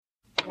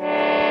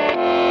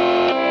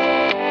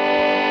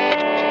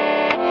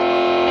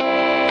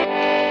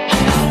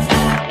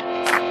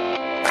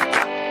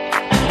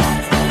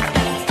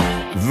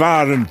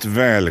Varmt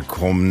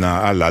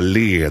välkomna alla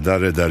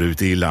ledare där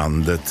ute i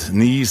landet,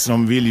 ni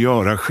som vill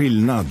göra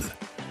skillnad.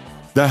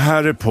 Det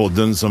här är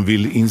podden som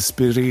vill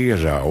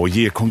inspirera och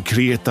ge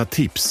konkreta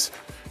tips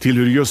till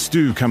hur just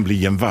du kan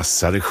bli en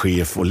vassare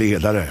chef och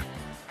ledare.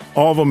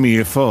 Av och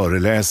med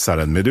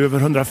föreläsaren med över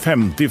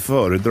 150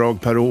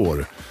 föredrag per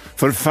år,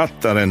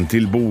 författaren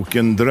till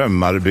boken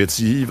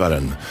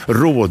Drömarbetsgivaren,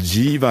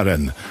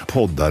 rådgivaren,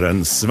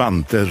 poddaren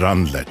Svante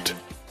Randlert.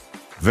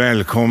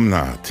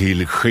 Välkomna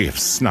till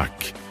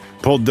Chefssnack,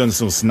 podden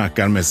som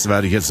snackar med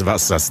Sveriges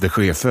vassaste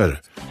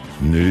chefer.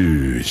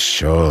 Nu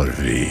kör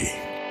vi!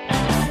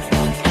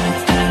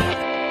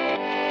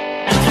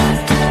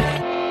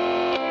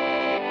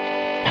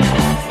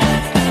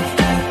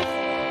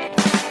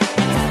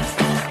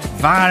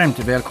 Varmt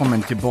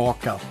välkommen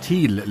tillbaka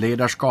till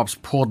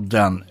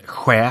ledarskapspodden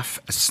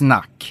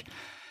Chefssnack.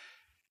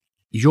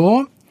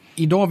 Ja,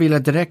 idag vill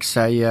jag direkt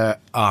säga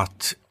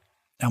att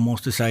jag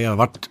måste säga att jag har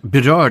varit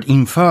berörd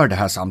inför det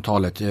här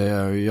samtalet.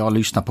 Jag har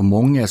lyssnat på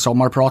många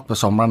sommarprat på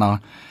somrarna.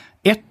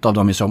 Ett av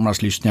dem i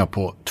somras lyssnade jag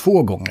på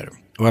 2 gånger.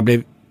 Och jag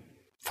blev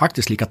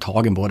faktiskt lika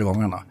tagen båda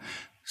gångerna.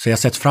 Så jag har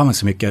sett fram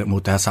så mycket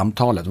mot det här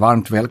samtalet.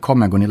 Varmt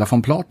välkommen Gunilla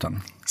von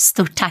Platen.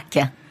 Stort tack.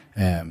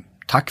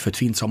 Tack för ett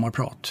fint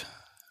sommarprat.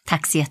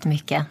 Tack så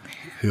jättemycket.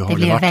 Det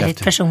blev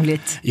väldigt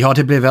personligt. Ja,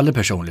 det blev väldigt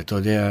personligt.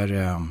 Och det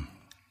är...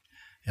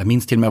 Jag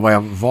minns till och med vad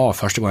jag var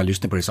första gången jag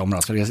lyssnade på det i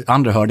somras. Så det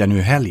andra hörde jag nu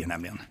i helgen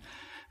nämligen.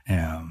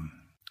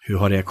 Hur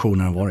har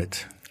reaktionen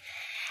varit?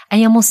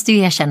 Jag måste ju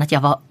erkänna att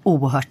jag var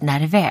oerhört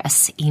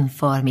nervös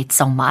inför mitt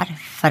sommar.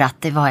 För att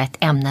det var ett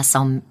ämne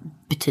som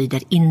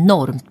betyder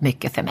enormt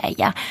mycket för mig.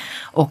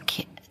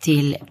 Och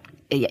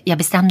jag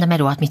bestämde mig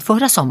då att mitt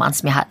förra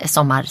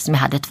sommar som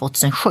jag hade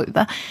 2007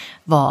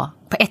 var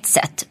på ett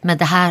sätt. Men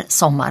det här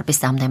sommar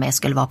bestämde jag mig att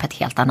skulle vara på ett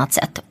helt annat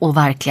sätt. Och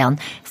verkligen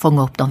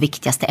fånga upp de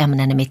viktigaste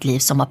ämnen i mitt liv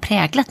som har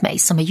präglat mig.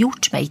 Som har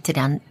gjort mig till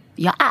den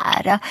jag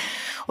är.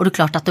 Och det är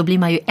klart att då blir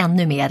man ju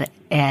ännu mer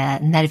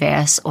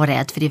nervös och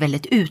rädd. För det är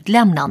väldigt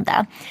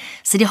utlämnande.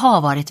 Så det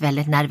har varit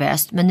väldigt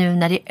nervöst. Men nu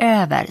när det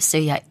är över så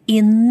är jag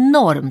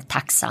enormt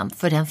tacksam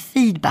för den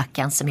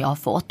feedbacken som jag har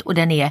fått. Och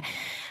den är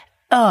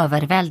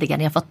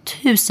överväldigande. Jag har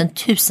fått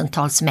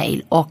tusentals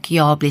mejl och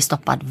jag blir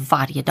stoppad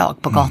varje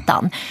dag på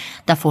gatan.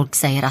 Där folk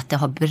säger att det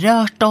har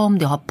berört dem,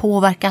 det har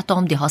påverkat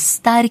dem, det har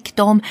stärkt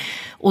dem.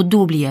 Och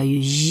då blir jag ju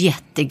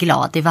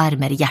jätteglad. Det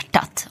värmer i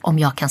hjärtat om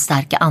jag kan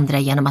stärka andra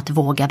genom att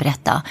våga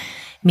berätta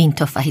min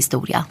tuffa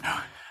historia.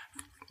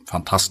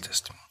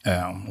 Fantastiskt.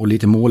 Och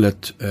lite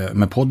målet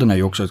med podden är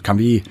ju också att kan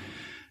vi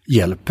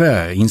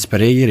hjälpa,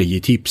 inspirera, ge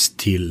tips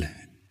till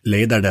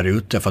ledare där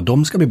ute för att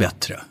de ska bli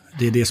bättre.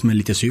 Det är det som är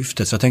lite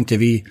syftet. Så jag tänkte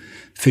vi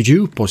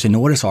fördjupa oss i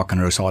några saker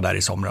när du sa där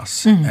i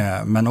somras.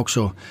 Men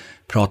också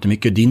prata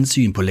mycket din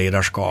syn på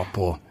ledarskap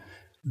och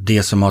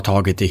det som har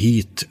tagit dig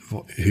hit,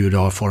 hur det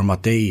har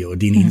format dig och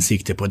din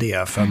insikter på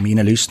det. För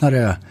mina lyssnare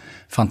är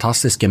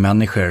fantastiska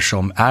människor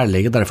som är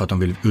ledare för att de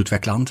vill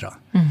utveckla andra.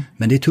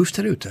 Men det är tufft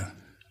där ute.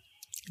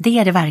 Det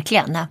är det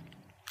verkligen.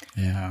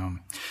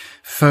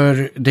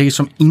 För dig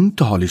som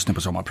inte har lyssnat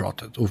på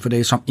sommarpratet och för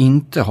dig som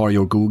inte har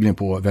gjort googling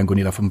på vem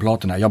Gunilla von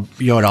Platen är. Jag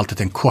gör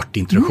alltid en kort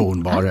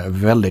introduktion, bara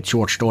väldigt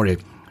short story.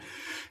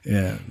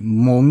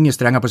 Många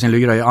strängar på sin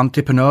lyra är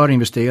entreprenör,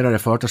 investerare,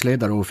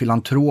 företagsledare och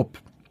filantrop.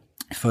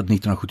 Född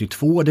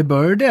 1972, det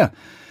började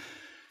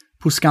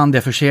på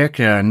Skandia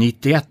Försäkringar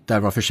 91 där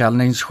var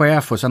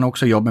försäljningschef och sen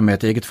också jobbade med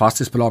ett eget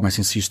fastighetsbolag med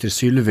sin syster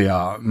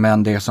Sylvia.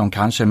 Men det som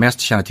kanske mest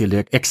känner till det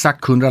är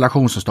exakt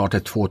kundrelation som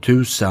startade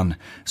 2000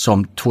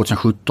 som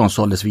 2017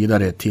 såldes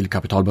vidare till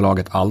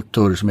kapitalbolaget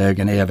Altor som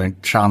även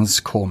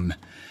Transcom.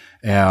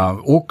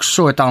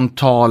 Också ett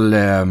antal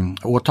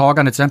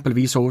åtaganden,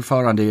 exempelvis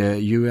ordförande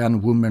i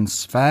UN Women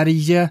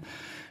Sverige.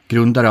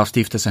 Grundare av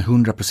stiftelsen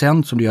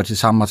 100% som du gör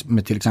tillsammans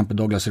med till exempel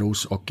Douglas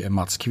Ros och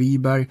Mats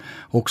Kviberg.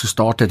 Också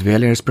startat ett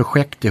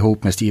välgörenhetsprojekt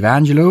ihop med Steve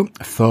Angelo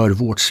för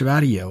vårt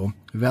Sverige. Och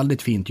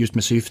väldigt fint just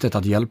med syftet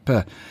att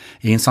hjälpa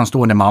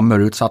ensamstående mammor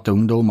och utsatta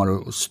ungdomar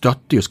och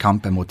stötta just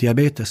kampen mot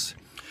diabetes.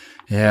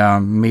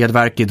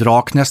 Medverk i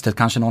Draknästet,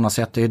 kanske någon har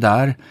sett det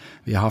där.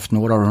 Vi har haft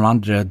några av de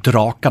andra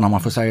drakarna om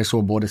man får säga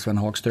så, både Sven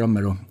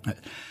Hagströmer och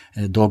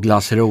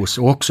Douglas Ros.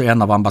 Och också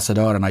en av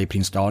ambassadörerna i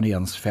Prins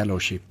Daniels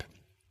Fellowship.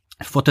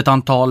 Fått ett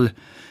antal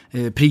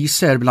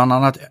priser, bland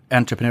annat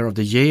Entrepreneur of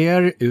the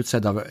Year,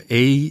 utsedd av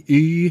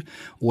AY,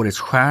 Årets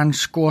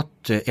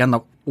stjärnskott, en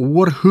av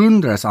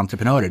århundradets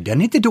entreprenörer. Den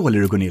är inte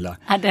dålig, Gunilla.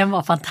 Ja, den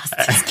var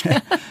fantastisk.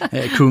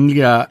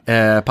 Kungliga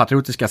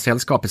Patriotiska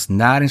sällskapets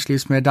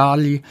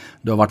näringslivsmedalj.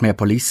 Du har varit med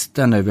på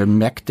listan över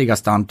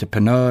mäktigaste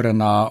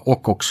entreprenörerna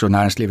och också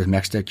näringslivets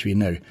mäktigaste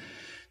kvinnor.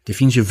 Det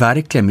finns ju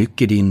verkligen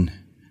mycket i din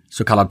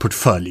så kallad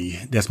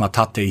portfölj, det som har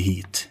tagit dig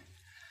hit.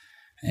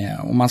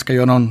 Om man ska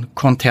göra någon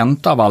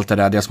content av allt det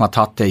där, det som har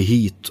tagit dig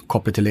hit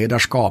kopplat till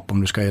ledarskap,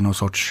 om du ska göra någon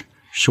sorts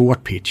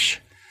short pitch.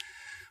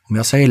 Om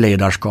jag säger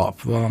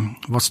ledarskap,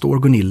 vad står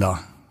Gunilla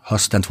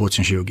hösten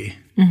 2020?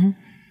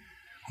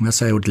 Om jag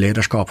säger ordet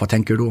ledarskap, vad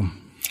tänker du då?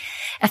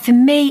 För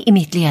mig i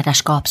mitt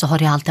ledarskap så har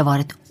det alltid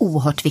varit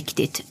oerhört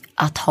viktigt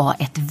att ha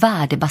ett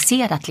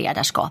värdebaserat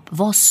ledarskap.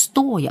 Vad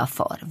står jag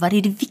för? Vad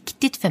är det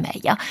viktigt för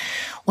mig? Ja?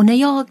 Och när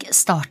jag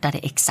startade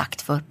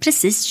Exakt för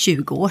precis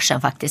 20 år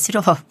sedan faktiskt, det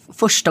var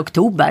 1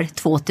 oktober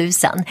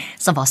 2000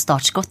 som var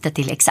startskottet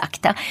till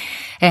Exakt.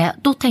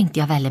 Då tänkte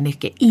jag väldigt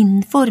mycket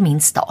inför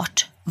min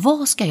start.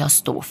 Vad ska jag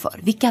stå för?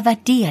 Vilka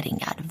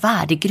värderingar,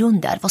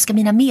 värdegrunder? Vad ska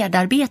mina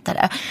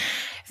medarbetare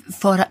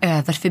föra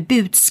över för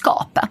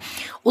budskap?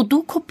 Och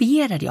då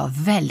kopierade jag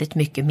väldigt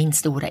mycket min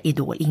stora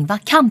idol Ingvar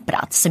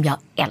Kamprad som jag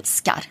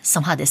älskar,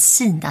 som hade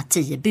sina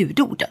 10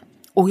 budord.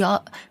 Och jag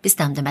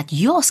bestämde mig att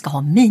jag ska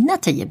ha mina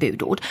 10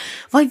 budord.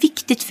 Vad är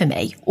viktigt för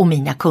mig och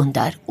mina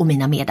kunder och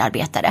mina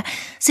medarbetare?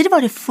 Så det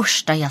var det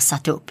första jag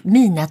satte upp,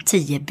 mina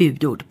 10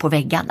 budord på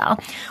väggarna.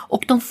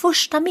 Och de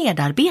första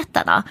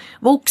medarbetarna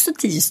var också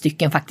 10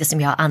 stycken faktiskt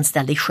som jag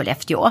anställde i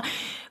Skellefteå.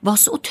 Var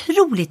så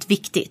otroligt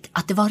viktigt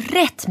att det var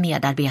rätt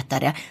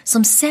medarbetare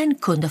som sen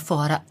kunde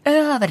föra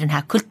över den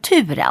här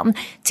kulturen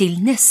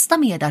till nästa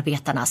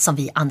medarbetarna som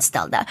vi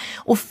anställde.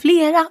 Och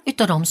flera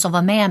utav dem som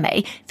var med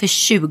mig för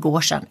 20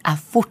 år sedan är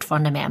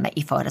fortfarande med mig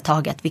i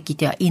företaget,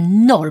 vilket jag är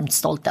enormt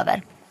stolt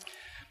över.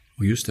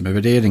 Och just det med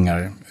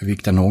värderingar,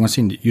 viktigare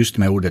någonsin, just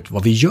med ordet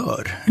vad vi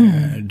gör.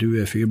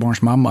 Du är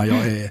 4-barnsmamma,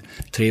 jag är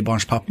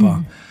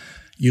 3-barnspappa.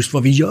 Just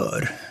vad vi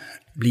gör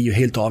blir ju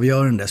helt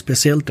avgörande,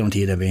 speciellt i de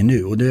tider vi är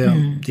nu. Och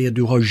det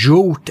du har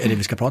gjort är det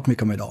vi ska prata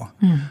mycket om idag.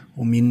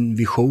 Och min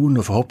vision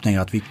och förhoppning är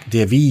att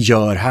det vi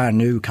gör här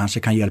nu kanske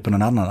kan hjälpa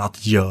någon annan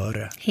att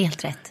göra.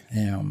 Helt rätt.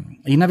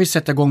 Innan vi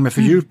sätter igång med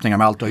fördjupningar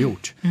med allt du har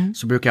gjort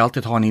så brukar jag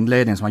alltid ha en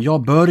inledning som att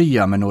jag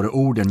börjar med några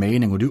ord, en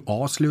mening och du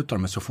avslutar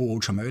med så få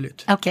ord som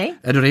möjligt. Okej.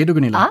 Är du redo,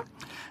 Gunilla?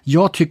 Ja.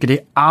 Jag tycker det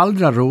är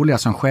allra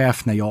roligast som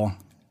chef när jag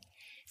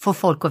Får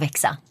folk att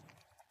växa.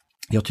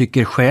 Jag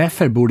tycker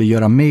chefer borde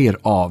göra mer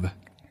av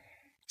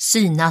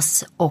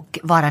Synas och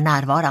vara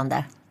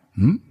närvarande.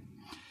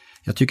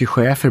 Jag tycker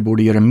chefer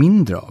borde göra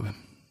mindre av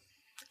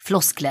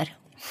Floskler.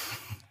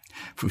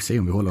 Får vi se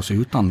om vi håller oss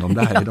utan dem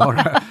där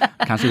idag.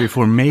 Kanske vi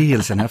får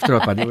mejl sen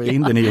efteråt. Det var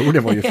inte ni gjorde,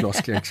 var ju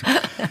floskler.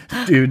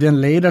 Du,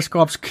 den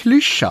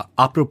ledarskapsklyscha,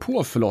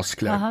 apropå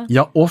floskler,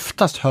 jag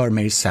oftast hör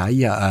mig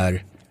säga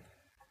är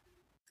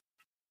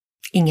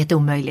Inget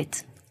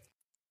omöjligt.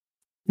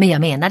 Men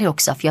jag menar det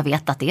också, för jag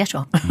vet att det är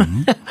så.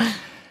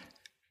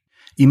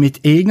 I mitt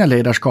egna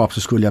ledarskap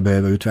så skulle jag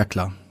behöva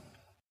utveckla.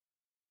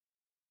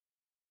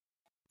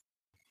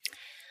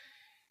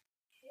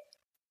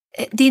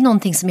 Det är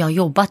någonting som jag har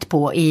jobbat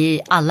på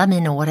i alla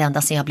mina år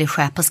ända sedan jag blev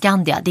chef på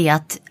Skandia. Det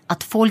är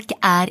att folk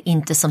är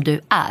inte som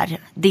du är.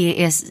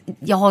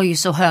 Jag har ju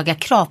så höga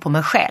krav på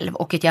mig själv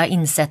och att jag har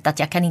insett att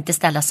jag kan inte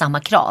ställa samma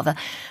krav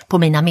på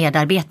mina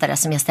medarbetare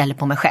som jag ställer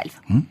på mig själv.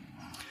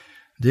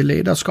 Det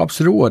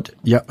ledarskapsråd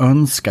jag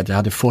önskar att jag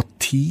hade fått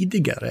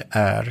tidigare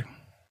är...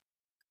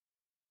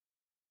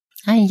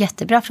 Det är en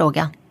jättebra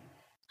fråga.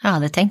 Jag har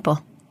aldrig tänkt på.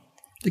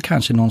 Det är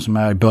kanske någon som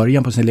är i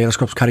början på sin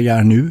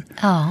ledarskapskarriär nu.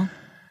 Ja.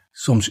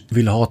 Som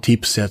vill ha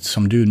tipset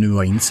som du nu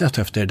har insett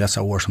efter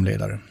dessa år som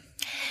ledare.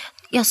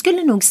 Jag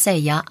skulle nog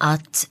säga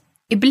att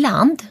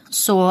ibland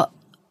så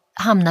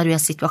hamnar du i en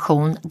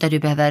situation där du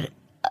behöver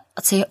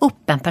säga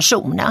upp en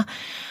person.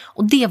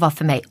 Och det var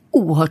för mig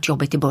oerhört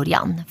jobbigt i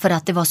början. För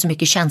att det var så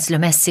mycket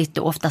känslomässigt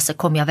och ofta så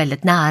kom jag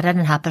väldigt nära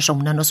den här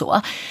personen och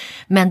så.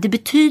 Men det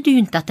betyder ju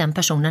inte att den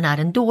personen är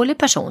en dålig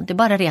person. Det är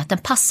bara det att den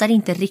passar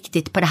inte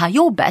riktigt på det här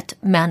jobbet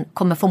men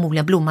kommer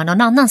förmodligen blomma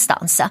någon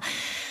annanstans.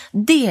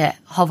 Det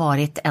har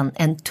varit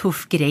en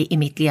tuff grej i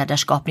mitt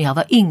ledarskap när jag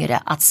var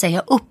yngre. Att säga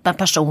upp en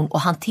person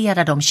och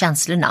hantera de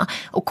känslorna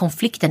och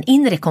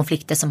inre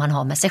konflikter som man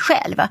har med sig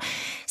själv.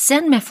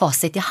 Sen med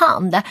facit i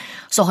hand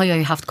så har jag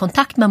ju haft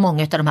kontakt med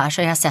många av de här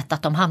så jag har sett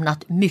att de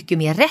hamnat mycket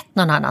mer rätt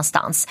någon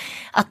annanstans.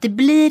 Att det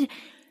blir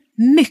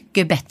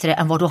mycket bättre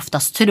än vad du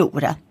oftast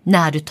tror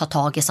när du tar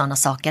tag i sådana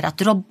saker. Att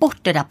dra bort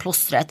det där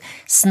plåstret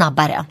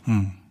snabbare.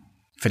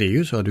 För det är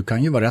ju så, du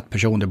kan ju vara rätt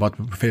person, det är bara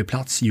på fel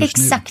plats just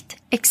nu.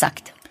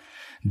 Exakt.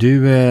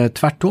 Du,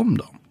 tvärtom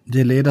då.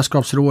 Det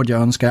ledarskapsråd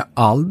jag önskar jag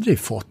aldrig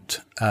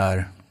fått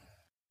är...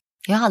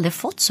 Jag har aldrig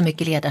fått så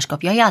mycket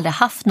ledarskap. Jag har aldrig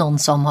haft någon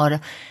som har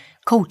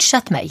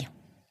coachat mig.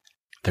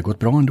 Det har gått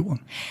bra ändå.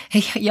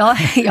 Jag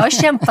har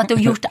kämpat och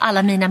gjort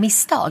alla mina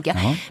misstag.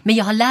 Ja. Men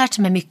jag har lärt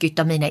mig mycket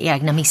av mina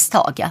egna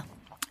misstag.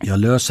 Jag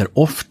löser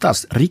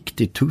oftast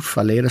riktigt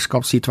tuffa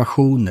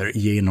ledarskapssituationer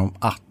genom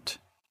att...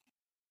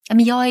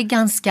 Men jag är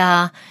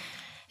ganska...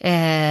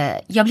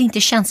 jag blir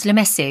inte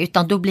känslomässig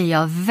utan då blir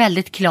jag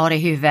väldigt klar i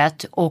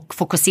huvudet och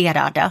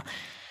fokuserad.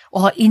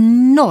 Och har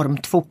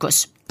enormt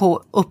fokus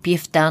på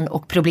uppgiften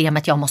och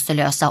problemet jag måste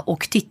lösa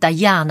och titta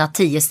gärna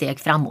 10 steg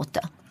framåt.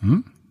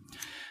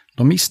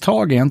 De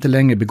misstag jag inte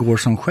längre begår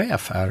som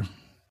chef är...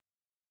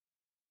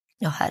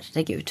 Ja,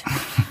 herregud.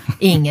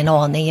 Ingen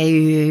aning. Jag har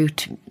ju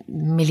gjort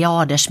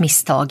miljarders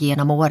misstag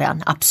genom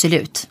åren.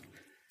 Absolut.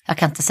 Jag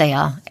kan inte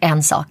säga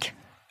en sak.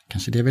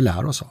 Kanske det vi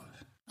lär oss av.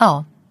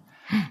 Ja.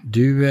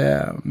 Du,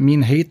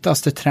 min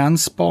hetaste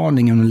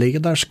trendspaning om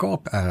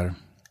ledarskap är...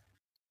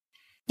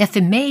 Ja,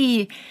 för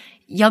mig,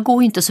 jag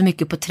går inte så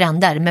mycket på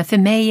trender, men för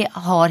mig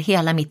har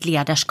hela mitt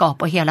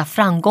ledarskap och hela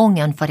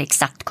framgången för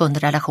Exakt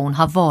kundrelation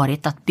har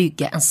varit att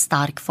bygga en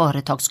stark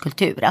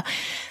företagskultur.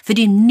 För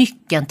det är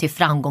nyckeln till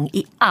framgång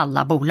i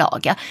alla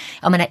bolag.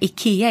 Jag menar,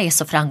 IKEA är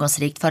så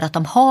framgångsrikt för att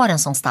de har en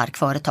sån stark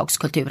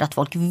företagskultur att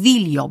folk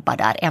vill jobba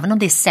där. Även om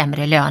det är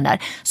sämre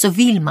löner så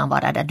vill man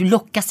vara där. Du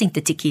lockas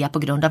inte till IKEA på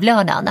grund av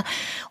lönen.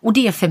 Och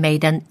det är för mig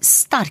den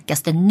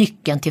starkaste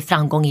nyckeln till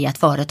framgång i ett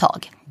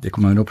företag. Det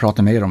kommer vi nog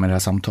prata mer om i det här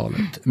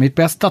samtalet. Mitt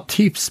bästa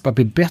tips på att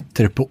bli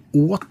bättre på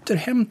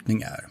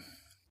återhämtning är?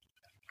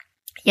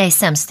 Jag är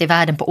sämst i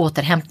världen på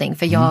återhämtning,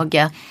 för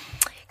jag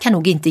kan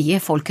nog inte ge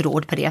folk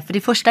råd på det. För det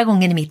är första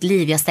gången i mitt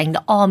liv jag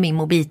stängde av min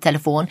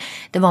mobiltelefon.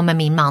 Det var med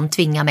min man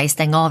tvingade mig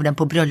stänga av den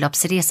på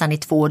bröllopsresan i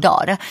 2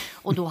 dagar.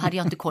 Och då hade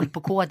jag inte koll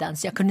på koden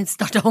så jag kunde inte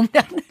starta om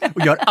den.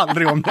 Och gör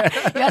aldrig om det.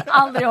 Gör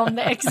aldrig om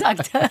det,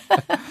 exakt.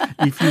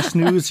 If you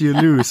snooze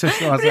you lose.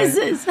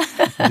 Precis.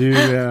 Du,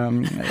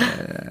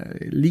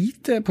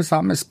 lite på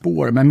samma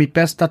spår, men mitt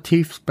bästa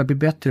tips på att bli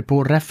bättre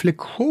på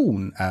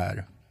reflektion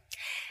är?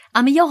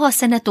 Ja, men jag har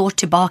sedan ett år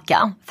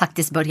tillbaka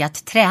faktiskt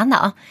börjat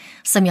träna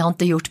som jag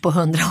inte gjort på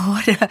 100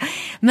 år.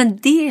 Men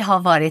det har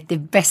varit det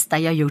bästa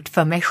jag gjort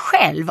för mig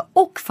själv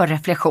och för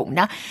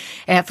reflektionen.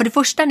 För det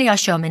första, när jag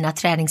kör mina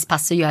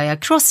träningspass så gör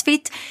jag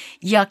crossfit.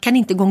 Jag kan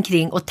inte gå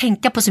omkring och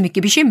tänka på så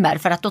mycket bekymmer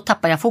för att då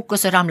tappar jag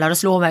fokus och ramlar och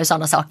slår mig och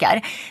sådana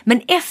saker.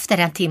 Men efter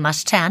en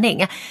timmars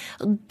träning,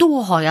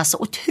 då har jag så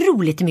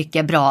otroligt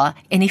mycket bra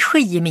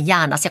energi i min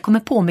hjärna så jag kommer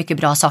på mycket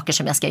bra saker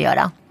som jag ska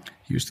göra.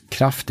 Just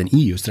kraften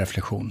i just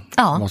reflektion.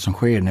 Ja. Vad som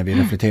sker när vi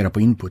reflekterar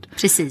på input.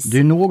 Precis. Det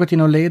är något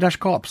inom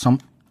ledarskap som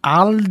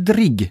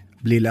aldrig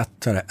blir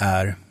lättare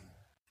är?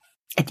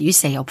 Det är ju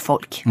säga upp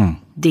folk.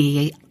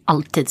 Det är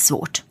alltid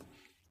svårt.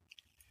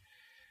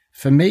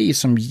 För mig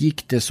som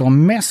gick det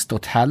som mest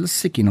åt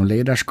helsike inom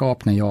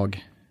ledarskap när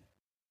jag...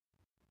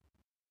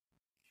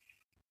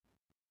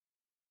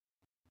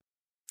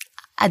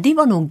 Det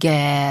var nog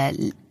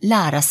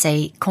lära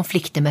sig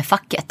konflikter med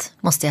facket,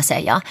 måste jag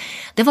säga.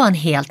 Det var en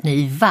helt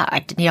ny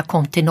värld. När jag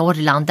kom till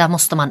Norrland, där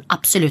måste man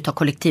absolut ha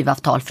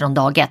kollektivavtal från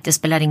dag 1. Det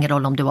spelar ingen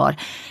roll om du har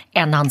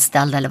en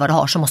anställd eller vad du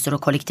har, så måste du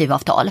ha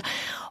kollektivavtal.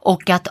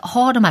 Och att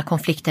ha de här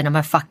konflikterna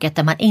med facket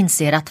där man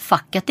inser att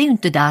facket är ju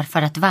inte där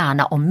för att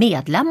värna om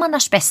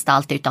medlemmarnas bästa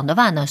alltid, utan de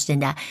värnar om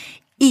sina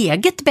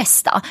eget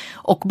bästa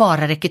och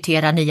bara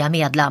rekrytera nya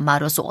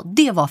medlemmar och så.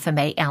 Det var för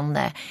mig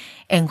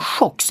en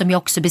chock som jag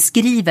också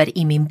beskriver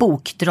i min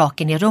bok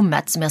Draken i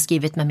rummet som jag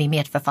skrivit med min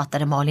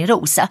medförfattare Malin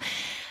Rosa.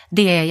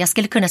 Jag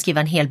skulle kunna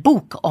skriva en hel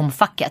bok om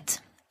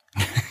facket.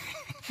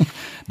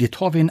 Det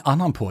tar vi en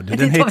annan podd.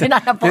 Den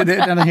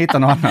heter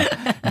något annat.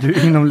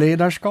 Du, inom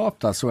ledarskap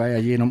då, så är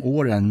jag genom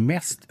åren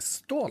mest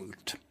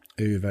stolt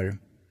över...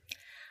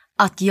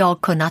 Att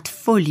jag kunnat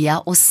följa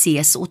och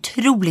se så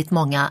otroligt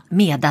många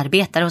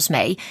medarbetare hos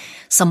mig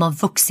som har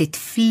vuxit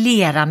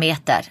flera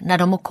meter. När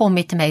de har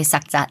kommit till mig och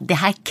sagt så här: det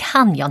här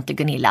kan jag inte,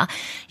 Gunilla.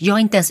 Jag är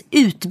inte ens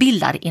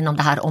utbildad inom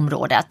det här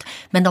området.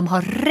 Men de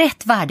har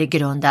rätt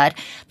värdegrunder,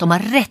 de har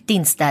rätt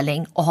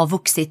inställning och har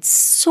vuxit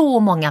så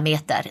många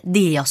meter.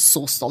 Det är jag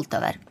så stolt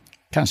över.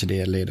 Kanske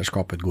det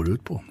ledarskapet går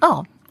ut på.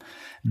 Ja.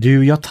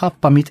 Du, jag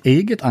tappar mitt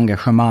eget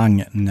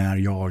engagemang när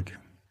jag...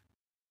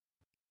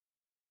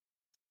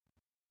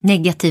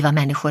 Negativa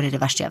människor är det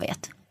värsta jag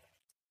vet.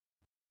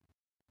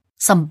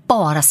 Som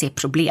bara ser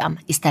problem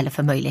istället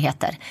för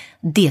möjligheter.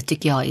 Det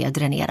tycker jag är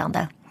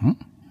dränerande.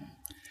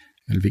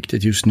 Det är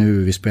viktigt just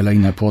nu, vi spelar in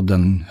den här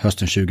podden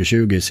hösten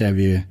 2020, ser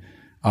vi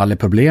alla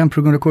problem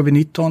på grund av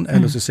covid-19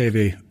 eller så ser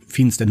vi,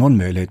 finns det någon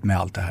möjlighet med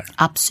allt det här?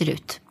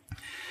 Absolut.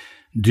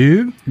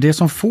 Du, det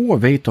som få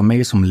vet om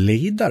mig som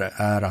ledare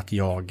är att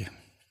jag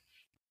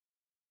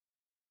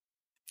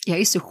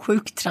är så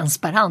sjukt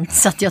transparent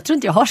så att jag tror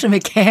inte jag har så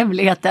mycket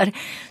hemligheter.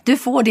 Du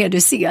får det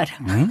du ser.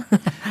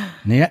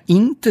 När jag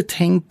inte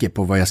tänker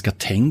på vad jag ska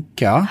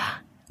tänka,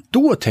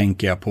 då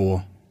tänker jag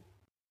på...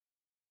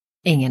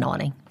 Ingen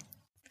aning.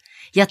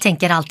 Jag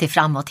tänker alltid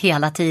framåt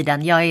hela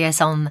tiden. Jag är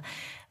som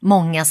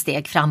många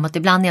steg framåt.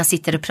 Ibland när jag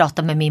sitter och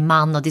pratar med min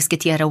man och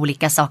diskuterar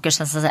olika saker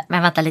så säger jag,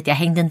 men vänta lite, jag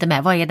hängde inte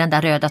med. Vad är den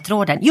där röda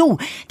tråden? Jo,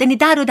 den är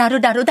där och där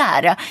och där och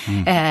där.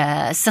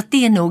 Så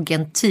det är nog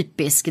en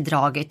typisk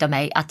drag utav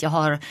mig att jag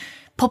har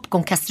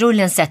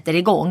popcornkastrullen sätter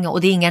igång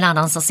och det är ingen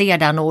annan som ser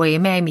den och är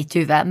med i mitt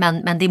huvud.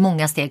 Men det är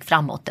många steg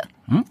framåt.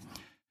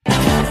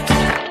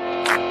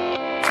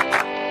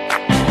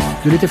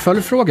 Du, lite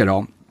följdfrågor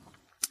då.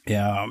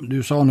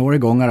 Du sa några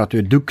gånger att du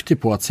är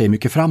duktig på att se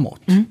mycket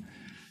framåt.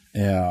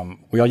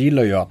 Och jag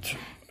gillar ju att,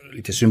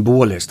 lite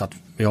symboliskt, att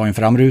vi har en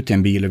framruta i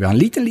en bil och vi har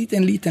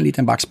en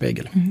liten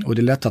backspegel. Och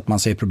det är lätt att man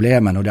ser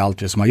problemen och det är allt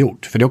det som har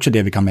gjort. För det är också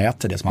det vi kan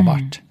mäta, det som har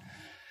varit.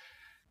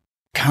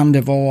 Kan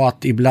det vara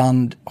att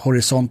ibland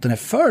horisonten är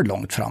för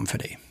långt framför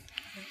dig?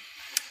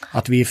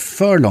 Att vi är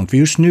för långt. För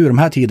just nu i de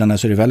här tiderna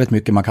så är det väldigt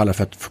mycket man kallar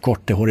för att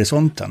förkorta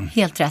horisonten.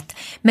 Helt rätt.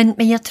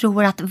 Men jag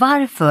tror att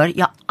varför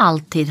jag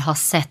alltid har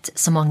sett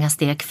så många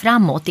steg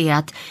framåt är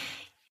att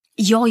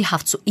jag har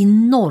haft så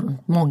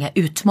enormt många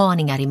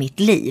utmaningar i mitt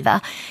liv.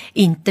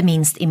 Inte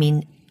minst i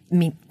min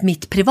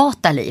mitt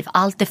privata liv.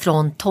 Allt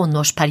ifrån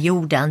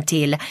tonårsperioden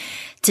till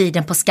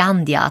tiden på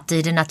Skandia,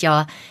 tiden att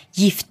jag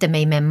gifte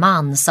mig med en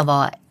man som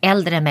var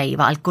äldre än mig,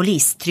 var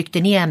alkoholist,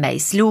 tryckte ner mig,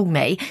 slog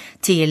mig,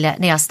 till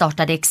när jag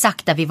startade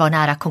Exakt där vi var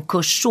nära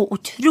konkurs så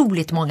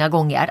otroligt många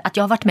gånger. Att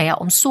jag har varit med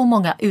om så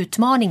många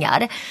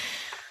utmaningar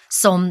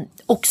som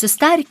också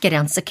stärker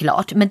en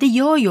såklart. Men det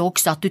gör ju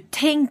också att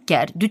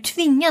du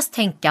tvingas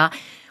tänka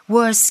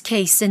worst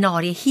case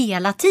scenario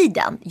hela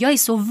tiden. Jag är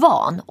så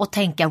van att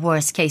tänka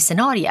worst case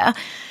scenario.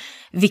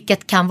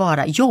 Vilket kan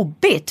vara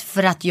jobbigt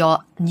för att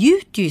jag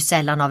njuter ju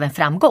sällan av en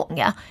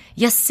framgång.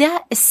 Jag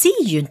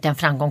ser ju inte en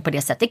framgång på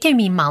det sättet. Det kan ju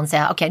min man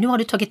säga, okej, nu har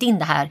du tagit in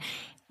det här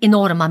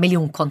enorma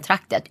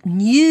miljonkontraktet.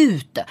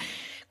 Njut!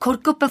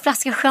 Korka upp en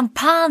flaska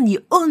champagne,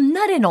 unna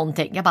dig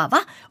någonting. Jag bara, va?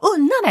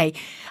 Unna mig?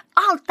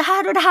 Allt det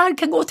här och det här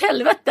kan gå åt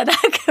helvete.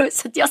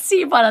 Så att jag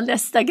ser bara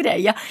nästa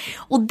grej.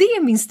 Och det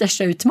är min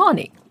största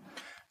utmaning.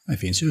 Det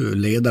finns ju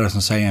ledare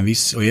som säger en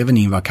viss, och även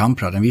Ingvar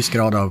Kamprad, en viss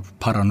grad av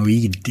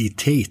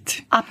paranoiditet.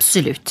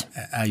 Absolut.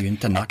 Är ju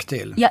inte en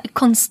nackdel. Jag är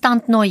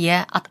konstant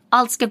noje att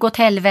allt ska gå åt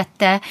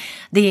helvete.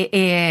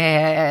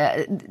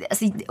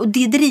 Och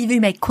det driver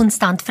mig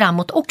konstant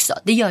framåt också.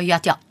 Det gör ju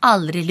att jag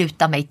aldrig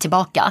lutar mig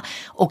tillbaka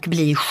och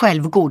blir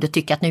självgod och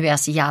tycker att nu är jag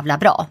så jävla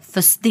bra.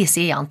 För det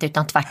ser jag inte,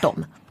 utan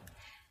tvärtom.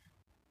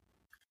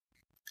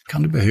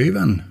 Kan du behöva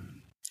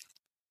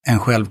en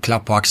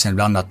självklapp på axeln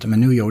ibland att men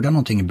nu gjorde jag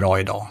någonting bra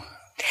idag?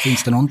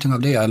 Finns det någonting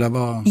av det? Eller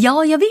vad?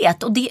 Ja, jag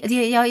vet. Och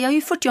jag är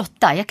ju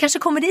 48. Jag kanske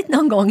kommer dit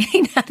någon gång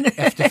innan.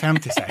 Efter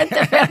 50 säg.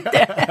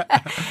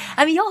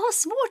 Men jag har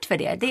svårt för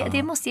det.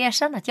 Det måste jag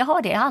erkänna att jag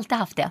har det. Jag har alltid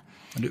haft det.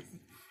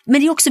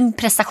 Men det är också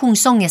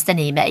prestationsångesten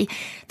i mig.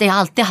 Det har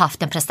alltid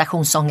haft en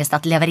prestationsångest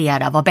att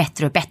leverera, vara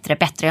bättre och bättre,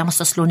 bättre. Jag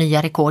måste slå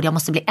nya rekord, jag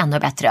måste bli ännu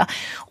bättre.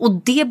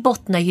 Och det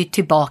bottnar ju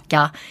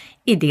tillbaka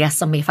i det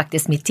som är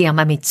faktiskt mitt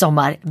tema, mitt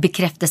sommar.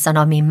 Bekräftelsen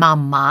av min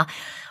mamma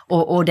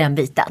och den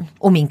biten.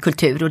 Och min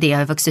kultur och det jag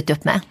har vuxit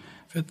upp med.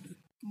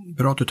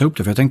 Bra att du tar upp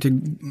det, för jag tänkte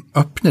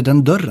öppna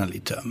den dörren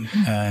lite.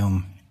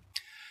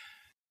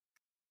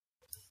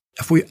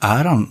 Jag får ju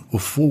äran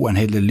att få en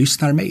hel del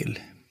lyssnarmail.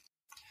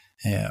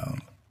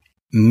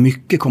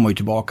 Mycket kommer ju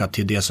tillbaka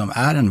till det som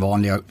är den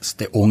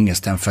vanligaste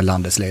ångesten för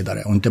landets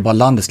ledare. Och inte bara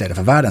landets ledare,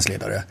 för världens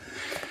ledare.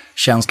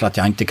 Känsla att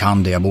jag inte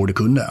kan det jag borde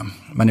kunna.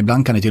 Men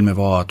ibland kan det till och med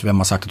vara att vem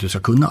har sagt att du ska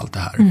kunna allt det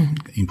här.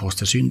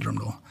 Imposter syndrom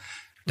då.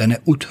 Den är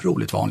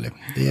otroligt vanlig.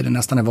 Det är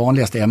nästan det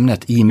vanligaste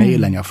ämnet i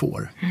mejlen jag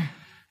får.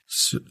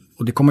 Så,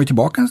 och det kommer ju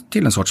tillbaka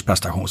till en sorts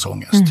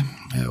prestationsångest.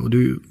 Och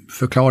du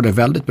förklarar det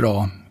väldigt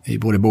bra i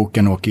både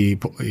boken och i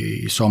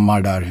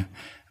sommar där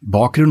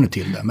bakgrunden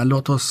till det. Men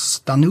låt oss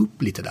stanna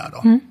upp lite där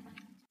då.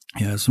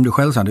 Som du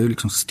själv sa, det är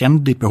liksom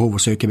ständigt behov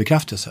att söka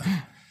bekräftelse.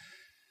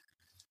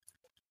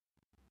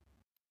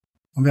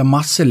 Om vi har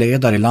massor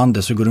ledare i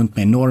landet så går runt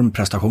med enorm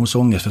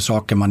prestationsångest för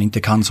saker man inte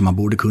kan som man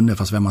borde kunna,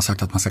 fast vem har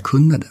sagt att man ska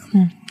kunna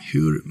det?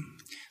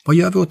 Vad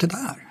gör vi åt det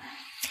där?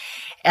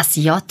 Alltså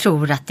jag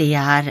tror att det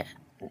är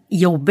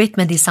jobbigt,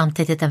 men det är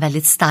samtidigt en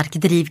väldigt stark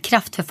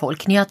drivkraft för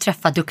folk. När jag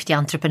träffar duktiga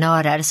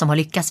entreprenörer som har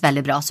lyckats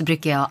väldigt bra så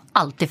brukar jag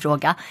alltid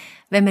fråga,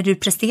 vem är du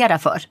presterar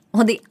för?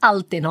 Och det är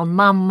alltid någon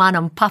mamma,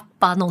 någon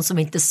pappa, någon som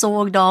inte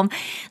såg dem,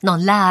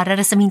 någon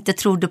lärare som inte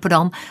trodde på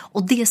dem.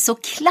 Och det är så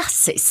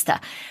klassiskt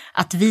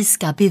att vi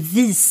ska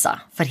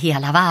bevisa för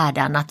hela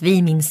världen att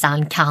vi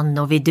minsann kan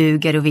och vi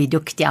duger och vi är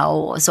duktiga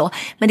och så.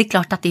 Men det är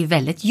klart att det är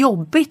väldigt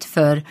jobbigt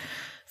för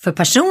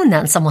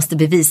personen som måste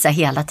bevisa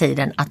hela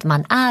tiden att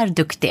man är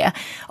duktig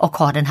och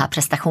har den här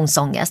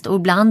prestationsångest. Och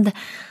ibland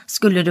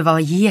skulle det vara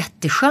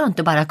jätteskönt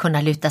att bara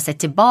kunna luta sig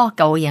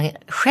tillbaka och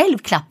själv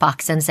klappa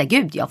axeln och säga,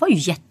 gud, jag var ju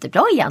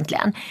jättebra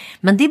egentligen.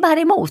 Men det är bara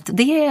emot.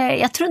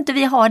 Jag tror inte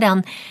vi har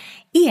den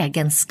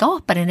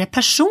egenskapen, den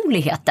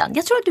personligheten.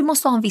 Jag tror att du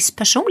måste ha en viss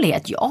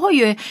personlighet. Jag har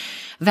ju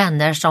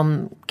vänner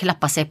som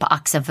klappar sig på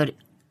axeln för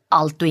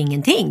allt och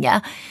ingenting,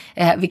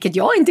 vilket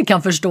jag inte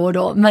kan förstå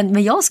då,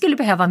 men jag skulle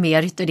behöva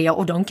mer utav det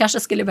och de kanske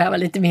skulle behöva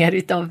lite mer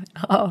utav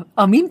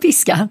min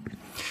piska.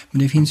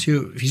 Men det finns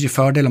ju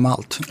fördelar med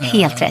allt.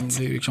 Helt rätt.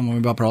 Det är liksom, om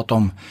vi bara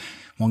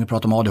många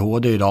pratar om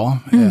ADHD idag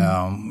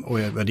och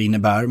vad det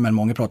innebär, men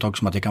många pratar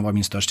också om att det kan vara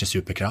min största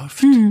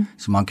superkraft.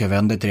 Så man kan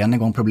vända till en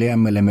gång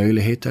problem eller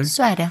möjligheter.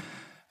 Så är det.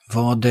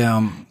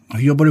 Hur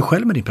jobbar du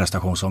själv med din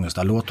prestationsångest?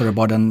 Låter du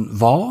bara den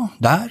vara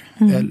där?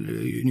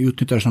 Eller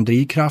utnyttjar det som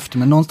drivkraft?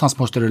 Men någonstans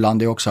måste du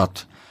landa i också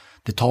att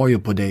det tar ju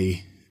på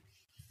dig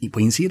på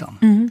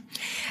insidan.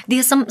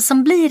 Det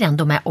som blir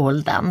ändå med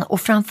åldern,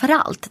 och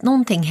framförallt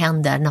någonting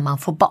händer när man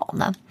får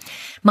barn.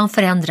 Man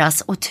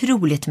förändras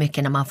otroligt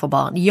mycket när man får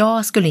barn.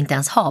 Jag skulle inte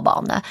ens ha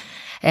barn.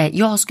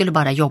 Jag skulle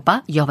bara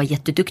jobba. Jag var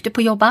jätteduktig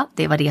på att jobba.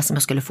 Det var det som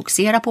jag skulle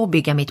fokusera på,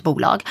 bygga mitt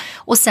bolag.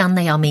 Och sen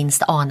när jag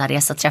minst anade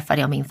det så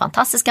träffade jag min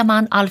fantastiska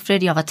man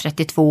Alfred. Jag var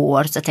 32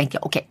 år, så tänkte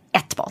jag okej,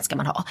 ett barn ska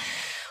man ha.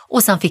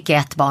 Och sen fick jag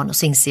ett barn och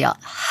så inser jag,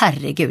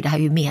 herregud, det här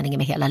är ju meningen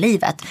med hela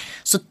livet.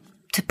 Så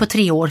på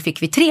 3 år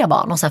fick vi 3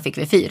 barn och sen fick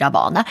vi 4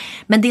 barn.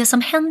 Men det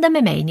som hände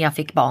med mig när jag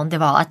fick barn, det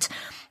var att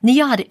när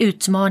jag hade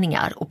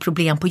utmaningar och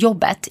problem på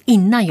jobbet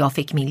innan jag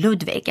fick min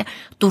Ludvig,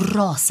 då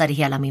rasade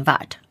hela min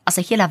värld.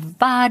 Alltså hela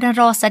världen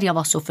rasade, jag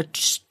var så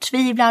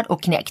förtvivlad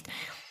och knäckt.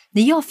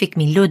 När jag fick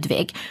min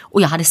Ludvig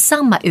och jag hade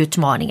samma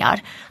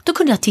utmaningar, då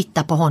kunde jag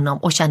titta på honom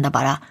och kände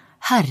bara,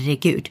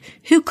 herregud,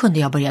 hur kunde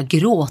jag börja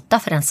gråta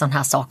för en sån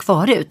här sak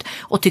förut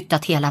och tyckte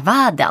att hela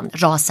världen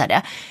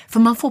rasade? För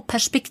man får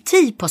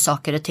perspektiv på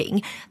saker och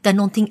ting där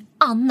någonting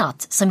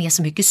annat som är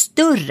så mycket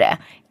större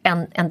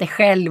än det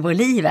själv och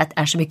livet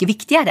är så mycket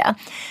viktigare.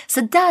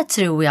 Så där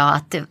tror jag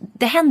att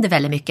det händer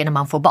väldigt mycket när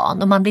man får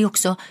barn och man blir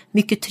också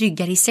mycket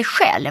tryggare i sig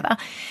själv.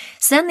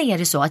 Sen är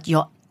det så att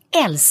jag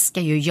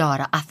älskar ju att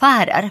göra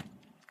affärer.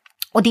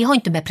 Och det har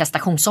inte med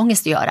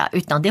prestationsångest att göra,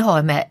 utan det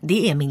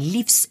är min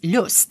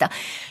livslust.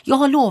 Jag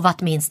har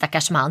lovat min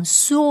stackars man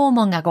så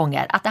många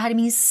gånger att det här är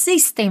min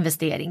sista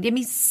investering, det är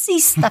min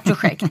sista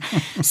projekt.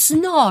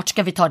 Snart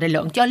ska vi ta det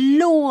lugnt, jag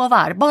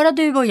lovar, bara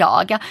du och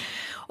jag.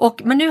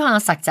 Men nu har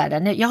han sagt så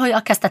här, jag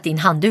har kastat in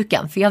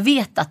handduken för jag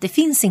vet att det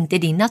finns inte i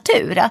din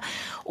natur.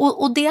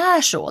 Och det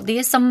är så, det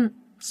är som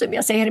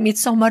jag säger i mitt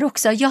sommar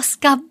också, jag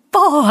ska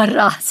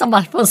vara som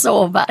Alfons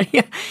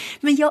Åberg.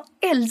 Men jag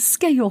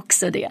älskar ju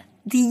också det.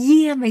 Det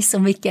ger mig så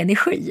mycket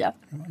energi.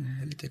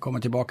 Det kommer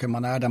tillbaka,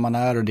 man är där man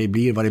är och det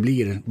blir vad det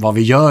blir. Vad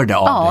vi gör det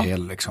av det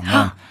hela. Liksom.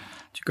 Jag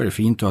tycker det är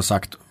fint att ha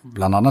sagt,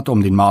 bland annat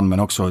om din man, men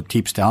också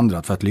tips till andra.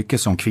 Att för att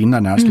lyckas som kvinna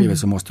i näringslivet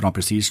så måste du ha en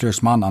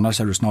prestigelös man,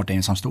 annars är du snart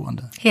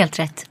ensamstående. Helt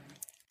rätt.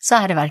 Så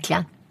är det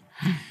verkligen.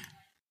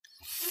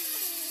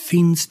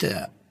 Finns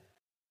det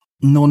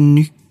någon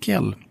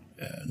nyckel,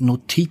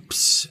 något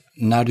tips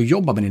när du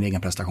jobbar med din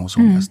egen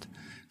prestationsångest?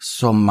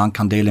 Som man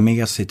kan dela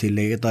med sig till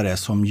ledare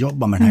som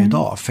jobbar med den här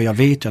idag. För jag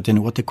vet ju att det är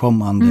en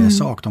återkommande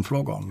sak de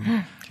frågar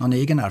om. Någon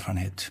egen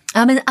erfarenhet.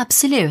 Ja men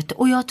absolut.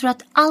 Och jag tror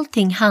att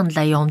allting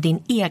handlar ju om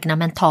din egna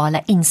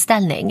mentala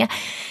inställning.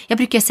 Jag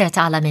brukar säga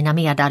till alla mina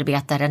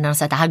medarbetare när de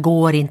säger att det här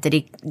går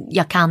inte,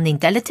 jag kan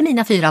inte. Eller till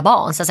mina 4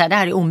 barn så säger det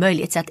här är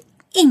omöjligt. Så att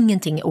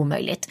ingenting är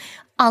omöjligt.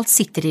 Allt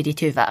sitter i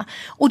ditt huvud.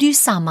 Och det är ju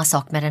samma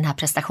sak med den här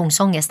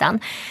prestationsångesten.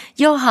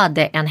 Jag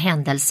hade en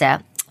händelse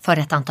för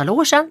ett antal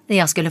år sedan när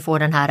jag skulle få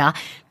den här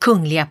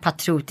Kungliga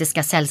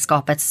Patriotiska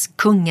Sällskapets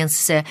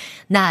kungens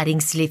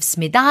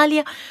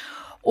näringslivsmedalj.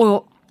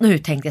 Och nu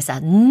tänkte jag så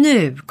här,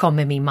 nu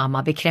kommer min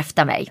mamma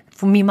bekräfta mig.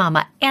 För min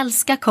mamma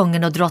älskar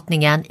kungen och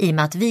drottningen i och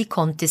med att vi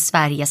kom till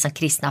Sverige som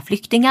kristna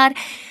flyktingar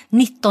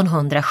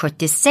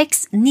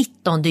 1976,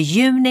 19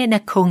 juni när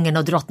kungen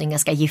och drottningen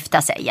ska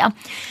gifta sig.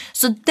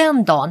 Så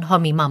den dagen har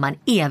min mamma en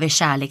evig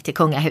kärlek till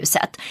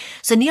kungahuset.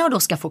 Så när jag då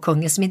ska få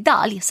kungens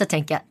medalj så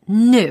tänker jag,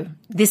 nu,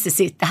 this is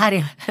it. Det här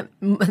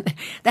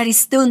är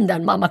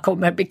stunden mamma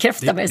kommer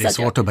bekräfta mig. Det är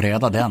svårt att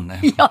bereda den.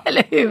 Ja,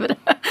 eller hur?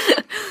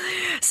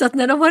 Så att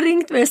när de har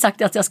ringt mig och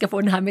sagt att jag ska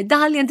få den här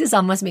medaljen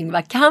tillsammans med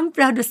Ingvar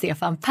Kamprad och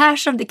Stefan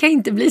Persson, det kan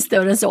inte bli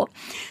större än så.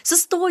 Så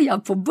står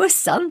jag på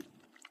bussen.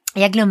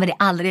 Jag glömmer det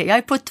aldrig. Jag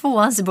är på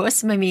 2:ans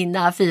buss med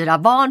mina 4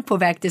 barn på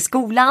väg till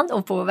skolan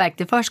och på väg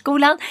till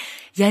förskolan.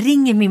 Jag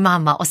ringer min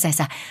mamma och säger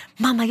så här,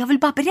 mamma jag vill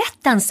bara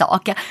berätta en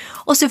sak.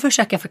 Och så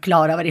försöker jag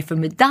förklara vad det är för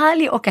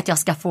medalj och att jag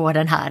ska få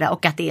den här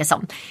och att det är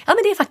som, ja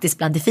men det är faktiskt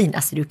bland det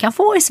finaste du kan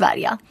få i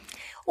Sverige.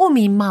 Och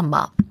min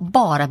mamma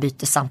bara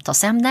byter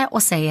samtalsämne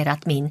och säger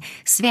att min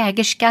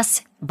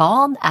svägerskas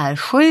barn är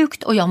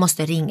sjukt och jag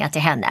måste ringa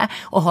till henne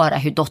och höra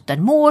hur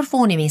dottern mår för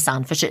hon är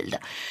minsann förkyld.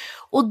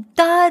 Och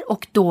där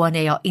och då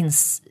när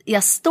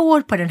jag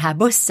står på den här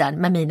bussen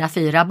med mina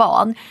 4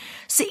 barn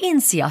så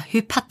inser jag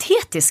hur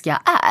patetisk jag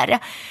är.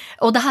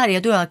 Och det här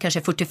är då jag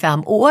kanske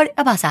 45 år.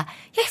 Jag bara så här,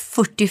 jag är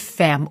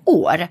 45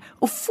 år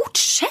och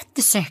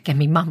fortsätter söka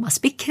min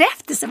mammas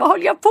bekräftelse. Vad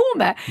håller jag på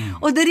med?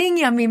 Och då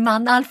ringer jag min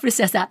man Alfred och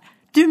säger så här,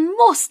 du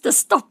måste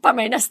stoppa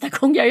mig nästa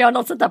gång jag gör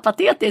något sånt där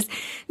patetiskt.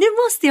 Nu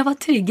måste jag vara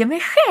trygg i mig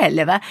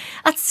själv.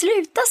 Att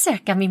sluta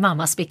söka min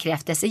mammas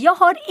bekräftelse. Jag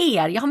har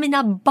jag har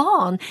mina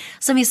barn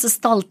som är så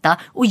stolta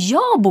och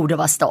jag borde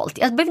vara stolt.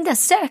 Jag behöver inte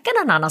ens söka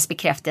någon annans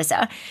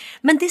bekräftelse.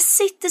 Men det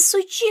sitter så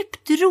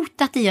djupt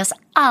rotat i oss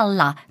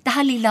alla. Det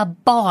här lilla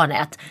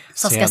barnet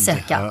som ska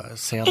söka.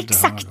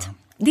 Exakt,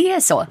 det är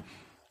så.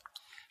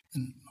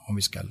 Om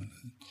vi ska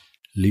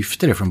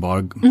lyfter det från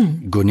bara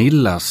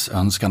Gunillas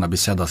önskan att bli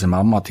sedd av sin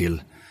mamma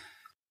till,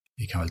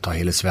 vi kan väl ta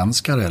hela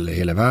svenskar eller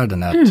hela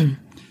världen, att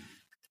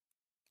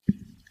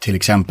till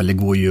exempel det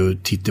går ju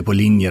att titta på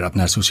linjer att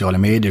när sociala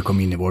medier kom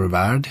in i vår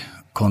värld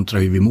kontra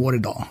hur vi mår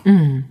idag.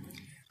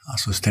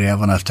 Alltså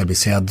strävan efter att bli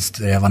sedd,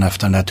 strävan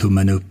efter den där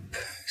tummen upp,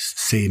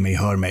 se mig,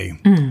 hör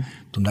mig.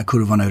 De där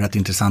kurvorna är rätt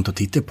intressant att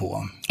titta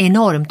på.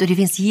 Enormt, och det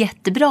finns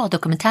jättebra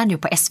dokumentär nu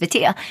på SVT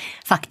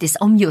faktiskt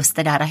om just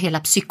det där, hela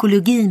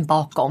psykologin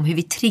bakom hur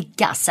vi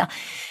triggas.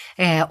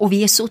 Och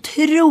vi är så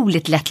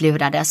otroligt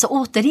lättlurade. Så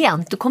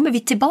återigen, då kommer vi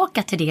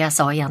tillbaka till det jag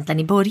sa egentligen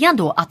i början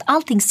då, att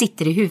allting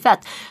sitter i huvudet.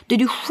 Det är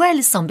du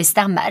själv som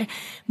bestämmer.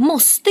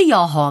 Måste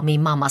jag ha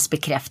min mammas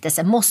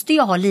bekräftelse? Måste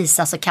jag ha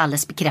Lisas och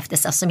Kalles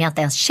bekräftelse som jag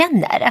inte ens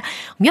känner?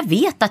 Om jag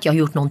vet att jag har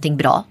gjort någonting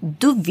bra,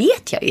 då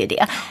vet jag ju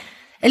det.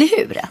 Eller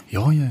hur?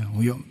 Ja.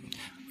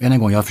 Och en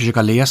gång, jag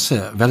försöker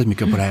läsa väldigt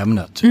mycket på det här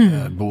ämnet.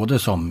 Både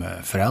som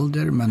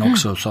förälder men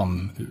också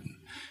som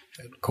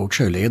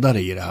coach och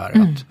ledare i det här.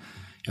 Att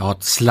Jag har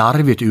ett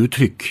slarvigt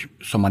uttryck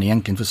som man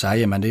egentligen får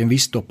säga, men det är en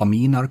viss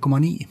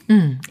dopaminarkomani.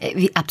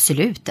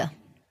 Absolut.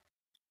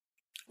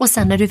 Och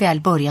sen när du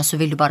väl börjar så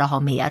vill du bara ha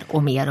mer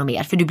och mer och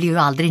mer. För du blir ju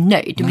aldrig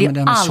nöjd. Du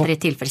blir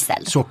aldrig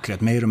tillfredsställd.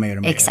 Sockret, mer och mer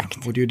och mer.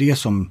 Exakt. Och det är ju det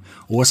som,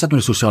 oavsett om det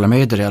är sociala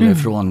medier eller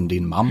från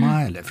din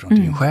mamma eller från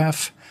din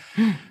chef.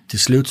 Till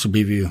slut så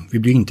blir vi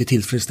blir inte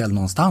tillfredsställda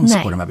någonstans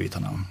på de här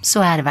bitarna.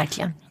 Så är det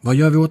verkligen. Vad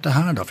gör vi åt det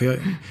här då?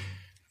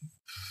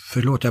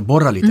 Förlåt, jag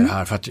borrar lite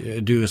här för att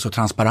du är så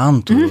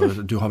transparent och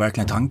du har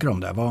verkligen tankar om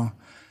det.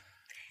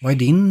 Vad är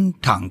din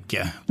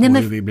tanke på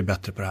hur vi blir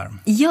bättre på det här?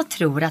 Jag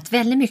tror att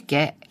väldigt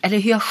mycket, eller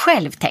hur jag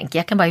själv tänker,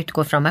 jag kan bara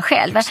utgå från mig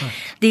själv. Exakt.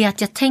 Det är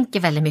att jag tänker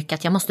väldigt mycket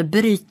att jag måste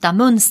bryta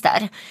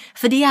mönster.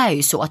 För det är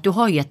ju så att du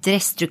har ju ett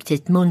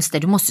destruktivt mönster,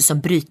 du måste som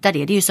bryta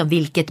det. Det är ju som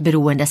vilket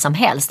beroende som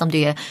helst. Om du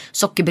är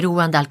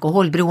sockerberoende,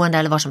 alkoholberoende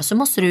eller vad som helst, så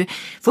måste du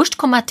först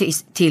komma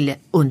till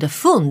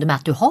underfund med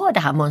att du har det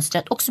här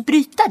mönstret och också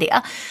bryta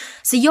det.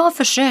 Så jag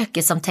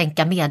försöker som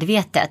tänka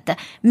medvetet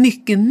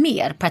mycket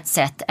mer på ett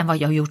sätt än vad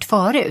jag har gjort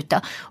förut.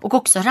 Och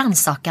också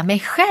rannsaka mig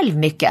själv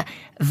mycket.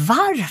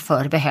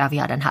 Varför behöver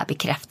jag den här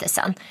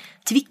bekräftelsen?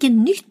 Till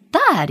vilken nytta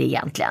är det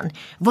egentligen?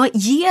 Vad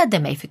ger det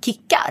mig för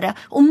kickar?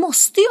 Och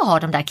måste jag ha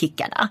de där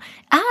kickarna?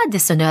 Är det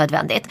så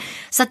nödvändigt?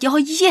 Så att jag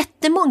har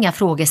jättemånga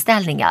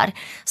frågeställningar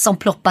som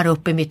ploppar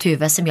upp i mitt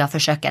huvud som jag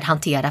försöker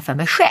hantera för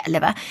mig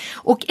själv.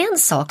 Och en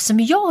sak som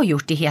jag har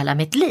gjort i hela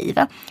mitt liv,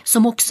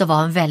 som också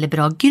var en väldigt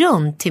bra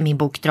grund till min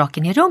bok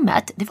Draken i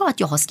rummet, det var att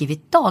jag har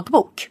skrivit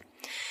dagbok.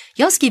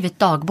 Jag har skrivit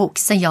dagbok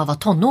sedan jag var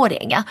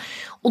tonåring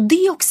och det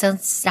är också en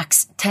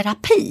slags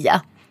terapi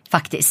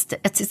faktiskt.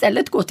 Att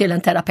istället gå till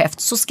en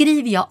terapeut så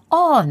skriver jag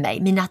av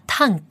mig mina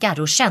tankar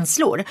och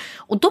känslor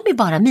och de är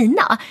bara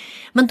mina.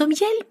 Men de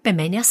hjälper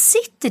mig när jag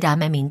sitter där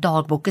med min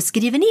dagbok och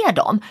skriver ner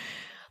dem.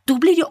 Då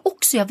blir det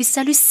också, jag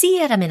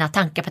visualiserar mina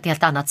tankar på ett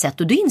helt annat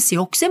sätt och då inser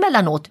jag också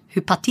emellanåt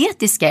hur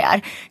patetisk jag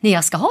är när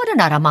jag ska ha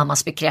den där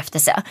mammas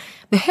bekräftelse.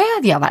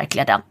 Behöver jag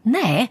verkligen den?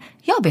 Nej,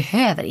 jag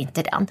behöver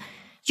inte den.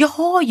 Jag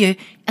har ju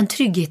en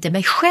trygghet i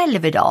mig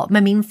själv idag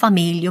med min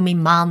familj och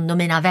min man och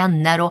mina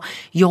vänner och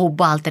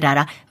jobb och allt det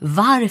där.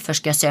 Varför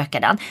ska jag söka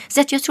den?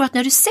 Så att jag tror att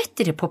när du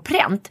sätter det på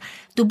pränt,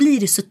 då blir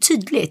det så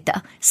tydligt.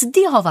 Så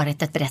det har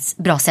varit ett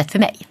bra sätt för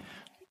mig.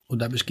 Och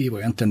där beskriver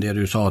jag inte det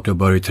du sa att du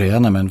börjar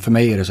träna, men för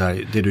mig är det så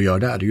här, det du gör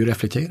där, du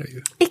reflekterar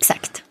ju.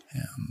 Exakt.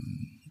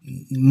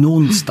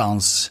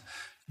 Någonstans,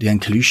 det är en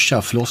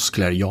klyscha,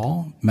 floskler,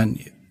 ja, men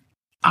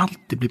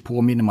alltid bli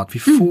påminna om att vi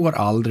får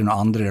aldrig några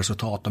andra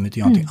resultat om vi inte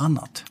gör någonting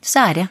annat. Så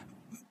är det.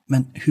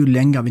 Men hur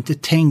länge har vi inte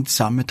tänkt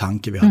samma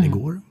tanke vi hade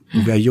igår?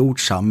 Och vi har gjort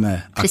samma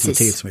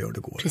aktivitet som vi gjorde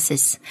igår.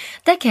 Precis.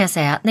 Där kan jag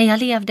säga, när jag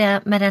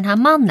levde med den här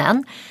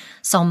mannen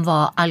som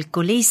var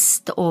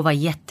alkoholist och var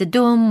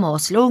jättedum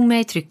och slog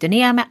mig, tryckte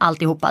ner mig,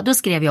 alltihopa, då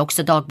skrev jag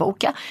också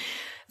dagbok.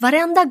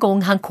 Varenda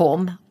gång han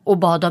kom och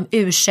bad om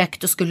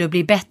ursäkt och skulle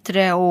bli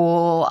bättre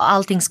och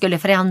allting skulle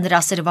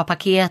förändras, det var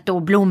paket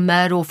och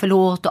blommor och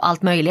förlåt och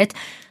allt möjligt,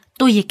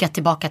 då gick jag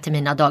tillbaka till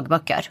mina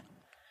dagböcker.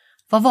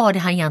 Vad var det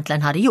han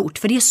egentligen hade gjort?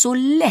 För det är så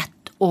lätt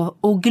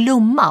att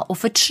glömma och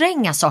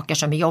förtränga saker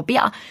som är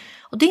jobbiga.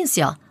 Och då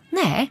inser jag,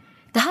 nej,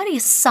 det här är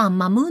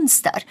samma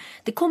mönster.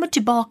 Det kommer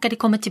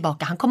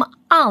tillbaka. Han kommer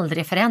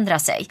aldrig förändra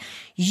sig.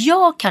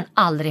 Jag kan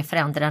aldrig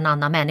förändra en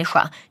annan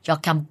människa.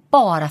 Jag kan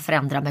bara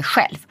förändra mig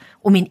själv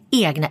och min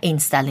egna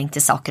inställning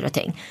till saker och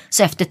ting.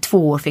 Så efter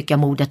 2 år fick jag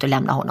modet att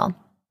lämna honom.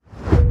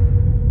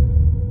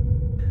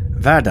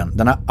 Världen,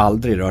 den har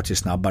aldrig rört sig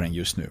snabbare än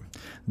just nu.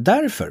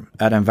 Därför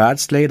är den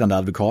världsledande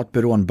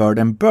advokatbyrån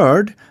Bird &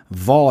 Bird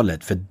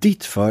valet för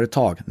ditt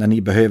företag när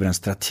ni behöver en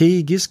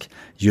strategisk,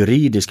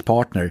 juridisk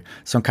partner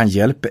som kan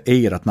hjälpa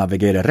er att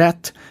navigera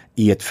rätt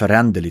i ett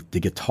föränderligt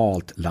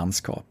digitalt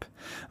landskap.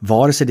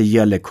 Vare sig det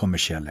gäller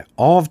kommersiella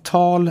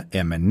avtal,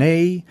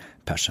 M&A,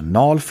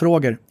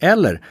 personalfrågor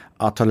eller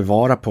att ta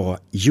vara på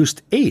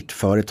just ert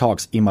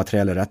företags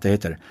immateriella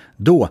rättigheter,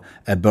 då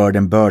är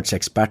Bird & Birds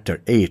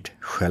experter ert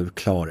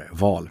självklara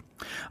val.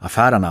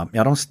 Affärerna,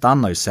 ja, de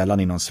stannar ju sällan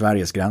inom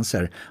Sveriges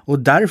gränser och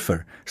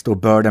därför står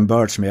Bird &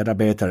 Birds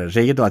medarbetare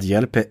redo att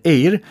hjälpa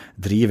er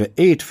driva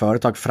ert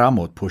företag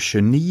framåt på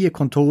 29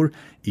 kontor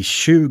i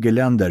 20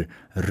 länder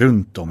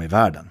runt om i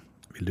världen.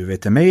 Vill du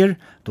veta mer?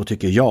 Då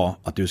tycker jag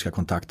att du ska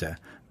kontakta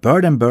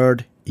Bird &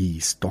 Bird i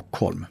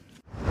Stockholm.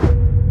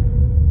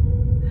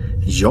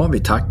 Jag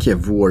vill tacka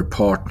vår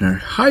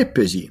partner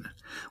Hypergene.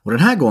 Och den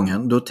här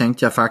gången då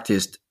tänkte jag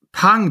faktiskt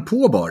pang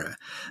på bara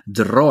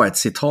dra ett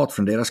citat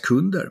från deras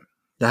kunder.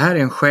 Det här är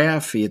en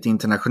chef i ett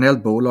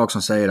internationellt bolag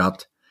som säger att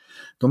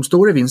de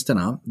stora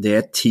vinsterna, det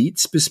är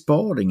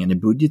tidsbesparingen i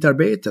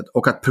budgetarbetet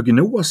och att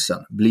prognosen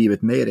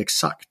blivit mer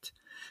exakt.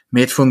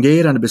 Med ett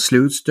fungerande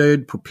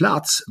beslutsstöd på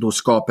plats då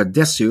skapar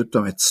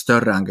dessutom ett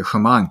större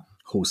engagemang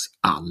hos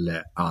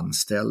alla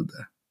anställda.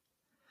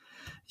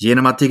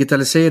 Genom att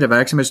digitalisera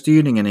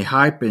verksamhetsstyrningen i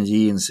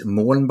Hypergenes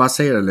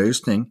molnbaserade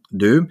lösning,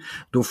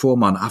 då får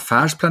man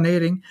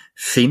affärsplanering,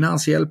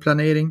 finansiell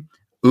planering,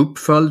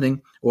 uppföljning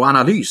och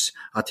analys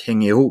att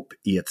hänga ihop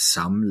i ett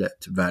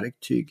samlat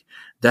verktyg.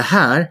 Det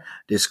här,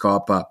 det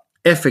skapar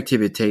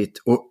effektivitet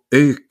och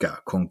öka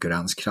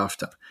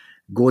konkurrenskraften.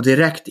 Gå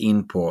direkt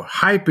in på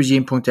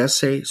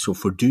hypergene.se så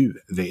får du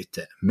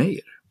veta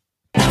mer.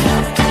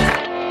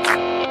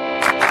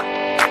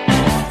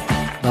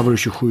 Där var du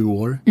 27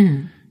 år.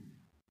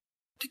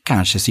 Det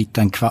kanske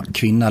sitter en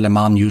kvinna eller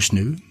man just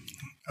nu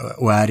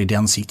och är i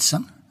den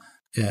sitsen.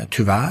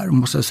 Tyvärr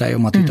måste jag säga,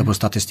 om man tittar på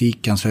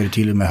statistiken så är det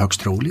till och med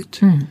högst troligt.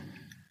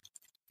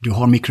 Du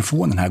har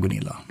mikrofonen här,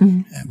 Gunilla.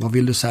 Vad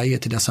vill du säga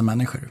till dessa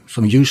människor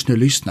som just nu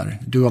lyssnar?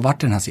 Du har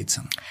varit i den här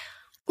sitsen.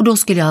 Och då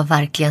skulle jag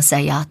verkligen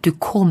säga att du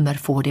kommer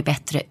få det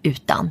bättre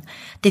utan.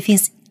 Det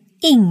finns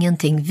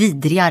ingenting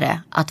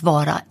vidrigare att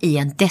vara i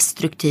en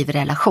destruktiv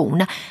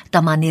relation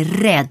där man är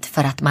rädd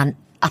för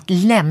att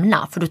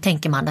lämna. För då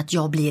tänker man att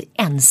jag blir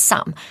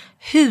ensam.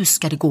 Hur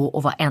ska det gå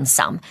att vara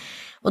ensam?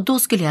 Och då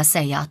skulle jag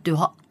säga att du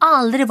har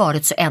aldrig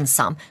varit så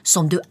ensam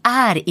som du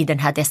är i den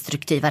här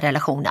destruktiva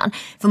relationen.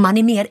 För man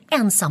är mer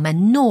ensam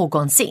än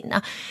någonsin.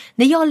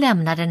 När jag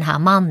lämnade den här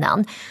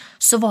mannen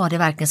så var det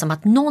verkligen som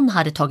att någon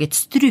hade tagit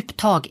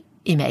struptag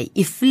i mig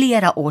i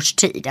flera års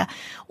tid.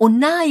 Och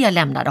när jag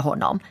lämnade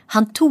honom,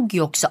 han tog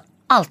ju också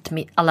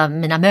alla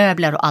mina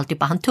möbler och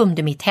alltihopa. Han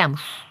tömde mitt hem,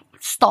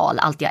 stal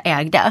allt jag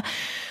ägde.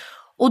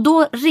 Och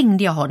då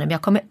ringde jag honom,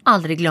 jag kommer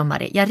aldrig glömma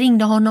det. Jag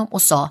ringde honom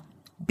och sa,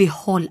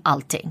 behåll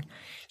allting.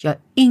 Jag är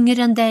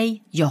yngre än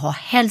dig, jag har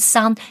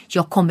hälsan,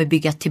 jag kommer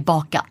bygga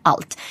tillbaka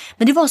allt.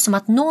 Men det var som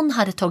att någon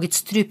hade tagit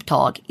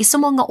struptag i så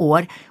många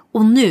år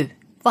och nu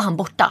var han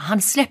borta.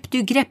 Han släppte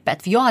ju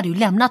greppet, för jag hade ju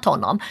lämnat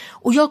honom.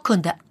 Och jag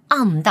kunde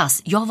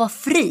andas, jag var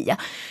fri.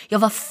 Jag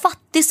var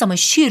fattig som en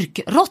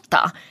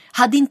kyrkrotta.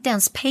 Hade inte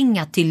ens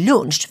pengar till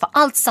lunch, för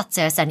allt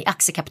satsade jag sedan i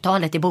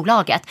aktiekapitalet i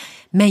bolaget.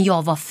 Men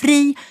jag var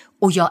fri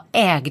och jag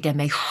ägde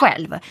mig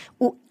själv.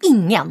 Och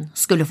ingen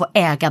skulle få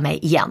äga mig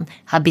igen.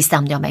 Här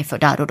bestämde jag mig för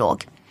där och då.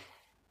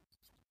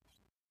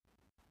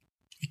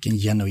 Vilken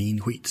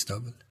genuin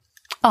skitstövel.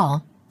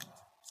 Ja.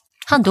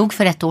 Han dog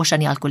för 1 år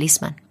sedan i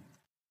alkoholismen.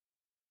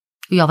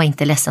 Och jag var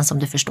inte ledsen, som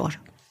du förstår.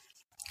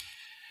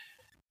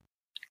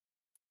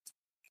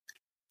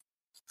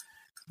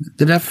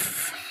 Det där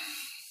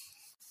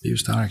är ju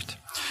starkt.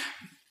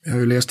 Jag har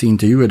ju läst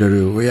intervjuer där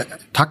du, och jag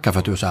tackar för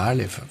att du är så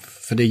ärlig.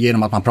 För det är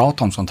genom att man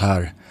pratar om sånt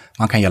här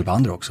man kan hjälpa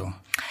andra också.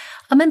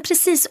 Ja, men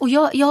precis, och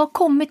jag har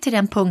kommit till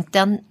den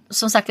punkten,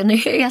 som sagt, nu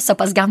är jag så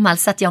pass gammal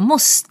så att jag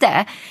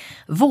måste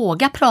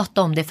våga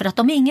prata om det, för att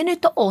om ingen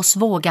utav oss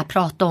vågar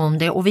prata om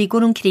det och vi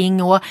går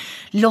omkring och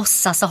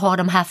låtsas och har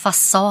de här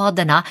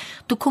fasaderna,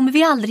 då kommer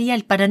vi aldrig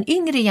hjälpa den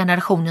yngre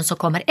generationen som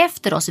kommer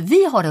efter oss.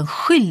 Vi har en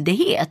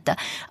skyldighet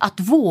att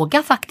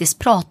våga faktiskt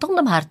prata om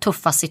de här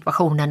tuffa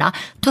situationerna,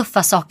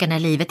 tuffa sakerna i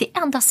livet. Det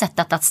är enda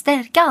sättet att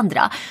stärka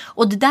andra,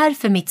 och det är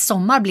därför mitt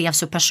sommar blev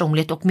så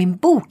personligt och min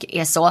bok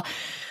är så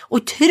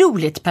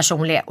otroligt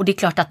personlig. Och det är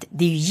klart att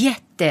det är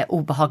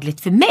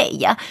jätteobehagligt för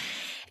mig.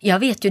 Jag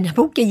vet ju när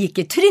boken gick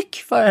i tryck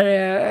för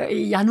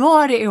i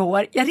januari i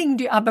år. Jag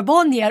ringde ju Abbe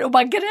Bonnier och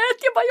bara grät.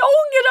 Jag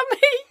ångrar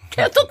mig.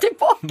 Kan jag ta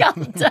tillbaka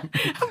det?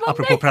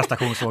 Apropå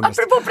prestationsångest.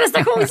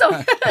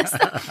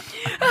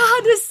 Jag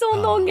hade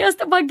sån ångest.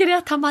 Jag bara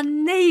grät. Han bara,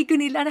 nej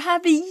Gunilla, det här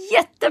blir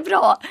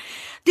jättebra.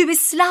 Du är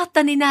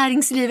Zlatan i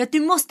näringslivet. Du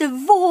måste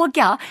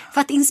våga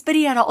för att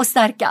inspirera och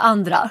stärka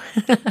andra.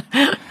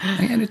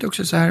 Jag är lite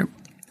också så här.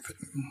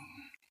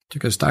 Jag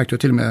tycker det är starkt. Du har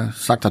till och med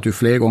sagt att du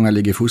fler gånger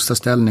ligger i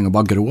fosterställning och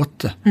bara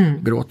gråter.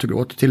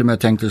 Gråter. Till och med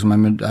tänkte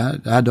som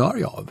det här dör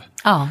jag av.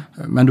 Ja.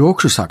 Men du har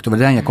också sagt, och det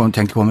var den jag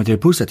tänkte komma till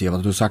det positiva,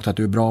 att du har sagt att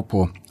du är bra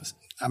på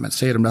att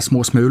se de där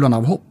små smulorna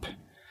av hopp.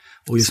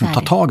 Och liksom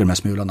ta tag i de här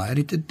smulorna. Är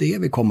det inte det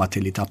vi kommer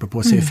till lite apropå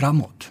att se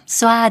framåt?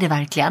 Så är det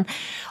verkligen.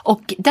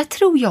 Och där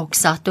tror jag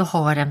också att du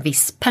har en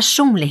viss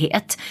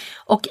personlighet.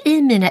 Och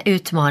i mina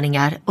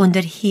utmaningar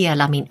under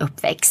hela min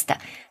uppväxt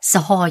så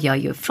har jag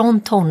ju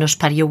från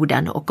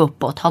tonårsperioden och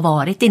uppåt har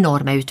varit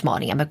enorma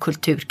utmaningar med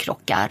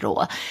kulturkrockar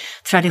och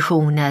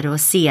traditioner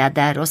och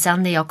seder. Och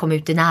sen när jag kom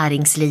ut i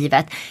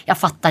näringslivet, jag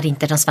fattade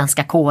inte den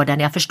svenska koden,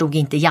 jag förstod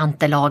inte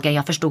jantelagen,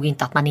 jag förstod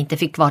inte att man inte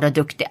fick vara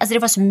duktig. Alltså det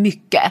var så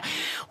mycket.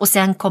 Och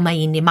sen komma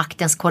in i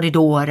maktens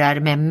korridorer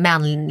med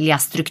manliga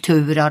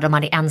strukturer där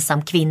man är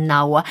ensam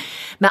kvinna och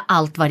med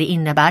allt vad det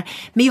innebär.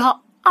 Men jag har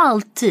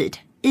alltid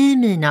i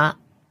mina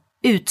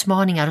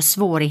utmaningar och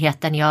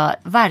svårigheter, jag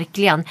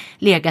verkligen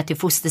legat i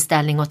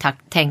fosterställning och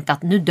tänkt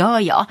att nu dör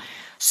jag,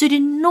 så är det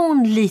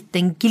någon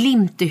liten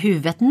glimt i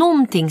huvudet,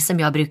 någonting som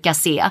jag brukar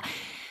se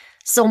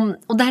som,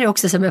 och det här är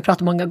också som jag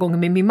pratat många gånger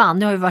med min man,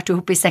 nu har vi varit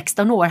ihop i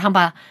 16 år, han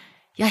bara,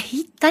 jag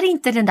hittar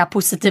inte den där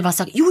positiva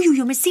saken.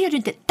 Jo, men ser du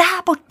inte?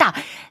 Där borta,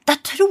 där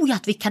tror jag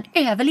att vi kan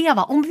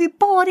överleva om vi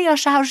bara gör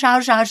så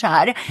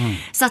här.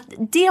 Så att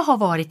det har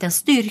varit en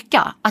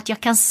styrka att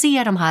jag kan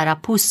se de här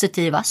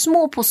positiva,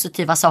 små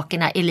positiva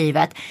sakerna i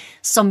livet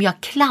som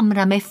jag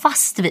klamrar mig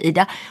fast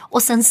vid,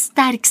 och sen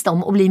stärks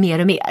de och blir mer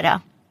och mer.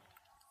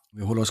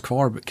 Vi håller oss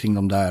kvar kring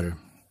de där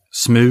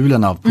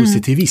smulorna av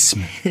positivism.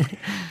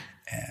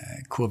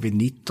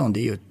 Covid-19, det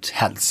är ju ett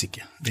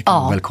helsike. Det kan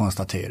man väl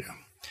konstatera.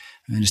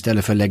 Men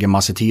istället för att lägga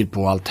massa tid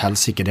på allt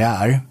helsike det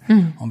är.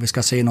 Om vi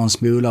ska se någon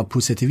smula av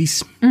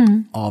positivism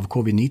av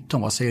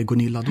covid-19, vad säger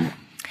Gunilla då?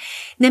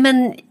 Nej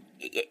men,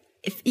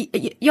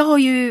 jag har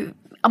ju,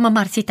 om man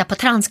bara tittar på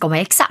Transcom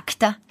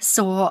exakt,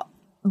 så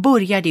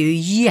började ju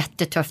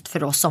jättetufft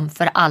för oss som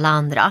för alla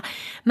andra.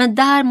 Men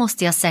där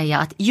måste jag säga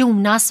att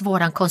Jonas,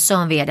 våran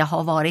koncernvd,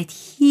 har varit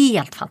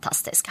helt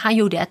fantastisk. Han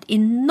gjorde ett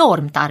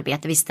enormt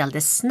arbete. Vi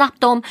ställde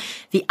snabbt om.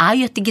 Vi är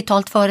ju ett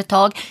digitalt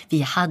företag.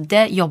 Vi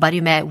jobbade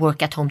ju med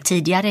work at home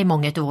tidigare i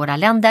många av våra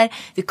länder.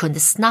 Vi kunde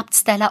snabbt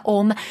ställa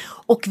om.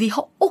 Och vi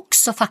har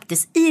också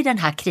faktiskt i den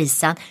här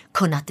krisen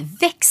kunnat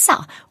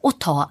växa och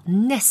ta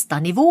nästa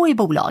nivå i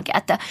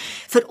bolaget.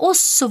 För oss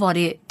så var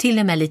det till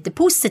och med lite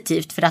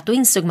positivt, för att då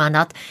insåg man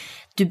att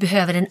du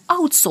behöver en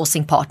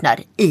outsourcingpartner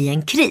i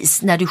en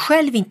kris när du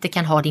själv inte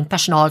kan ha din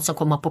personal som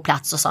kommer på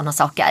plats och sådana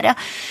saker.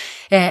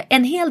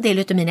 En hel del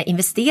av mina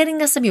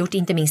investeringar som jag gjort,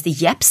 inte minst i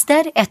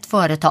Jepster, ett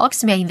företag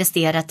som jag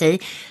investerat i,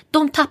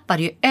 de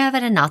tappade ju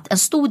över en natt en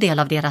stor del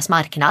av deras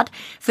marknad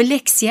för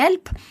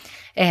läxhjälp.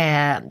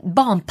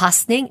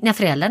 Barnpassning, när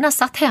föräldrarna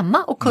satt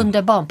hemma och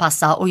kunde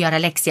barnpassa och göra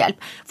läxhjälp.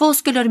 Vad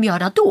skulle de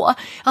göra då?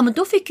 Ja, men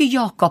då fick ju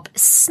Jakob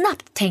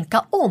snabbt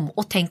tänka om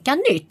och tänka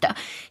nytt.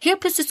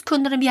 Helt plötsligt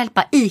kunde de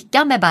hjälpa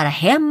ICA med bara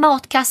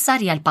hemmatkassar,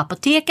 hjälpa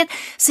apoteket.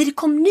 Så det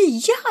kom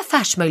nya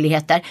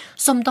affärsmöjligheter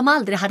som de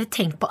aldrig hade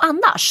tänkt på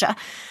annars.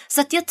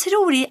 Så att jag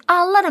tror i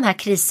alla de här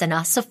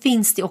kriserna så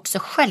finns det också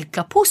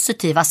självklart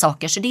positiva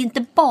saker, så det är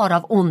inte bara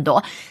av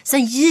ondo.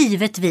 Sen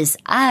givetvis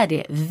är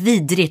det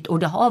vidrigt och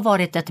det har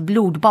varit ett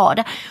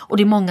blodbad och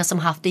det är många som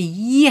har haft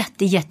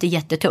det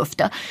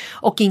jättetufft.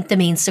 Och inte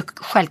minst så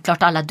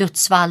självklart alla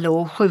dödsfall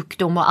och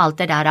sjukdom och allt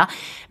det där.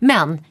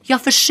 Men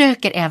jag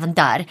försöker även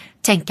där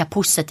tänka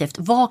positivt.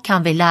 Vad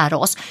kan vi lära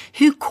oss?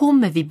 Hur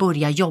kommer vi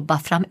börja jobba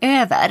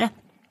framöver?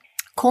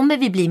 Kommer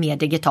vi bli mer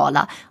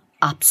digitala?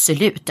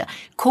 Absolut.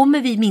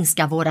 Kommer vi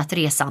minska vårat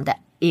resande?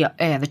 Är jag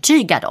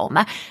övertygad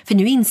om. För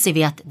nu inser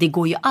vi att det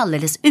går ju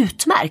alldeles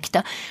utmärkt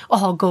att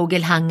ha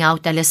Google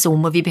Hangout eller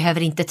Zoom och vi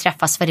behöver inte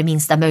träffas för det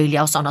minsta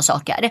möjliga och sådana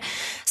saker.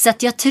 Så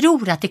att jag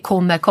tror att det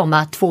kommer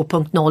komma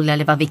 2.0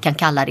 eller vad vi kan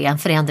kalla det, en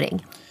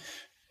förändring.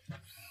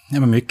 Ja,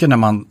 men mycket när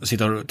man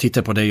sitter och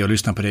tittar på dig och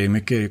lyssnar på dig,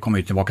 mycket kommer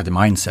ju tillbaka till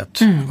mindset.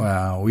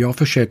 Och jag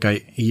försöker,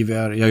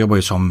 jag jobbar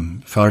ju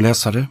som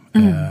föreläsare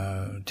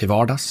till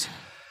vardags.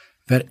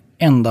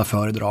 Varenda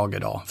föredrag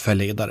idag för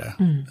ledare,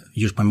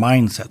 just på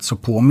mindset, så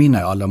påminner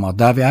jag alla om att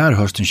där vi är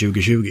hösten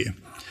 2020,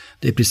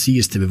 det är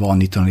precis det vi var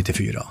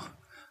 1994,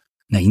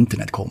 när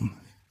internet kom.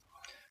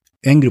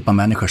 En grupp av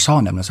människor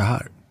sa nämligen så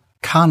här: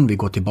 kan vi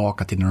gå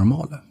tillbaka till det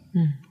normala?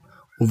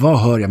 Och vad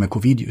hör jag med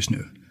covid just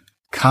nu?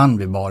 Kan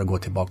vi bara gå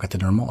tillbaka till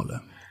det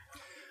normala?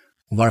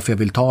 Och varför jag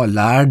vill ta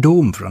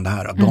lärdom från det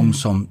här, att de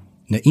som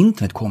när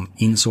internet kom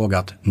insåg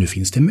att nu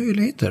finns det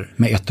möjligheter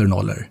med 1 och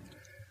 0.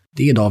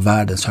 Det är idag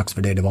världens högst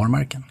värderade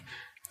varumärken.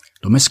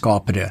 De är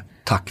skapade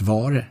tack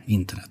vare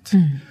internet.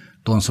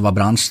 De som var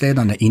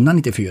branschledande innan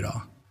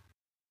 94,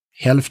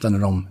 hälften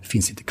av dem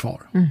finns inte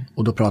kvar.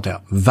 Och då pratar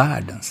jag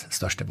världens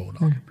största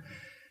bolag.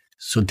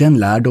 Så den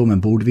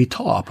lärdomen borde vi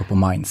ta apropå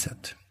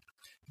mindset.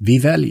 Vi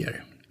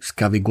väljer,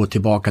 ska vi gå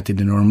tillbaka till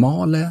det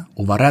normala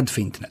och vara rädd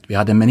för internet? Vi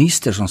hade en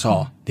minister som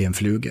sa, det är en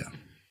fluga.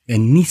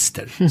 En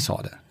minister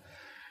sa det.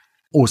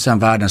 Och sen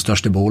världens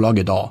största bolag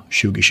idag,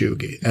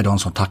 2020, är de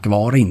som tack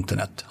vare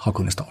internet har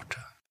kunnat starta.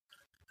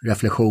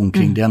 Reflektion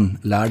kring den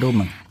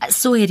lärdomen.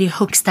 Så är det i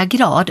högsta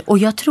grad, och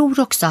jag tror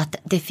också att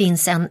det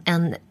finns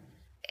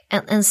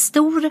en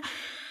stor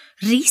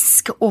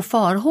risk och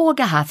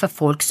farhåga här för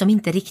folk som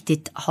inte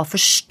riktigt har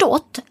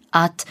förstått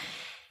att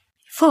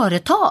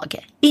företag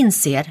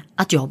inser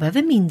att jag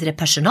behöver mindre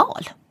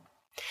personal.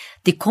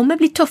 Det kommer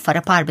bli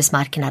tuffare på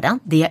arbetsmarknaden,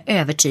 det är jag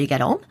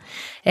övertygad om.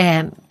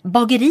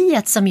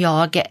 Bageriet som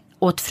jag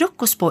åt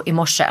frukost på i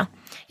morse,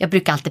 jag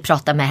brukar alltid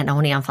prata med henne,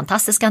 hon är en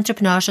fantastisk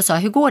entreprenör, så sa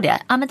jag, hur går det?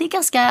 Ja, men det är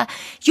ganska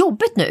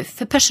jobbigt nu,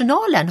 för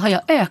personalen har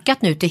jag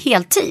ökat nu till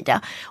heltid.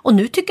 Och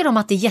nu tycker de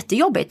att det är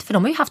jättejobbigt, för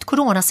de har ju haft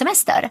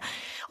coronasemester.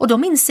 Och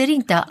de inser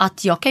inte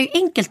att jag kan ju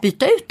enkelt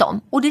byta ut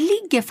dem. Och det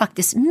ligger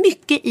faktiskt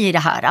mycket i det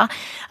här,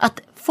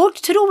 att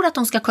folk tror att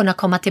de ska kunna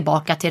komma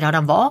tillbaka till där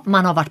de var.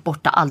 Man har varit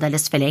borta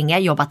alldeles för länge,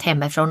 jobbat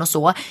hemifrån och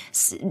så,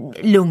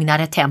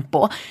 lugnare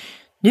tempo.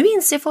 Nu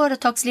inser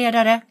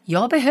företagsledare,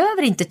 jag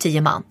behöver inte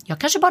 10 man. Jag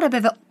kanske bara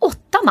behöver 8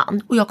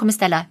 man och jag kommer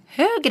ställa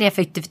högre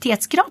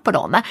effektivitetskrav på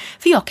dem.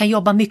 För jag kan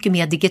jobba mycket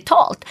mer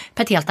digitalt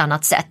på ett helt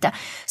annat sätt.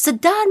 Så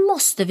där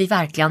måste vi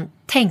verkligen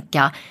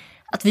tänka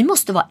att vi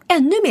måste vara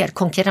ännu mer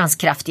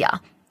konkurrenskraftiga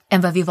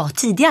än vad vi var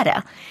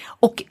tidigare.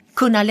 Och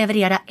kunna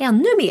leverera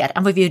ännu mer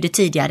än vad vi gjorde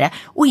tidigare.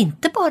 Och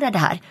inte bara det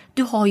här,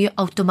 du har ju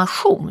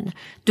automation,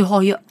 du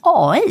har ju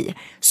AI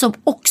som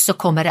också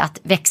kommer att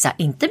växa.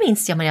 Inte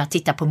minst, jag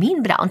tittar på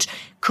min bransch,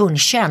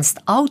 kundtjänst,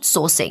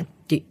 outsourcing.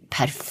 Det är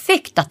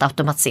perfekt att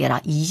automatisera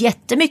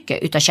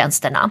jättemycket utav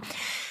tjänsterna.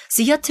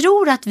 Så jag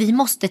tror att vi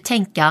måste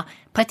tänka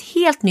på ett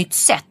helt nytt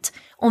sätt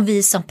om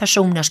vi som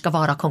personer ska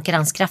vara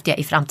konkurrenskraftiga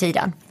i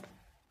framtiden.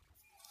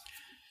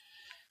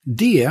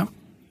 Det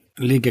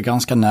ligger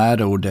ganska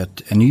nära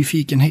ordet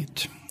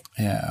nyfikenhet.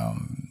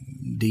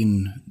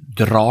 Din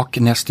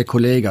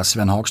draknästekollega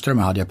Sven Hagström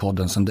hade jag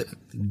podden som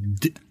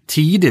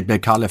tidigt blev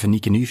kallad för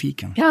Nicke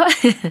Nyfiken. Ja.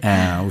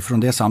 Och från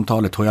det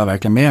samtalet tog jag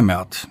verkligen med mig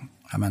att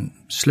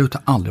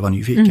sluta aldrig vara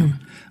nyfiken.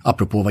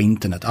 Apropå vad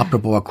internet,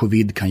 apropå vad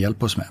covid kan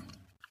hjälpa oss med.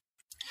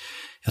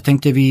 Jag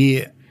tänkte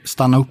vi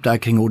stanna upp där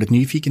kring ordet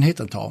nyfikenhet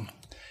ett tag.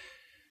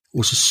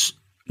 Och så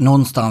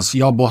någonstans,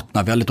 jag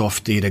bottnar väldigt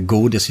ofta i det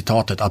goda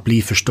citatet att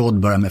bli förstådd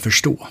börjar med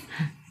förstå.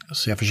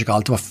 Så jag försöker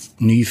alltid vara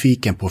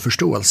nyfiken på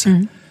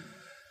förståelse.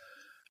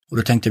 Och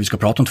då tänkte jag vi ska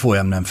prata om 2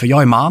 ämnen. För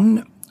jag är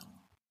man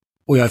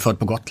och jag är född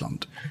på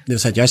Gotland. Det vill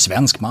säga att jag är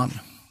svensk man.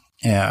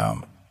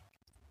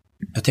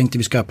 Jag tänkte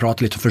vi ska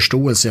prata lite om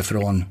förståelse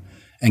från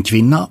en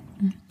kvinna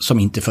som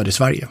inte är född i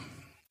Sverige.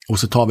 Och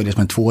så tar vi det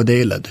som en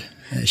 2-delad.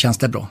 Känns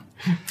det bra?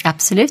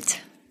 Absolut.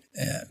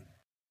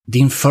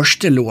 Din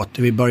första låt,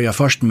 vi börjar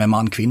först med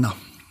man-kvinna.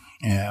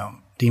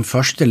 Din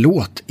första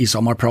låt i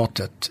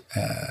sommarpratet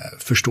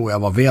förstår jag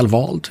var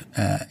välvald.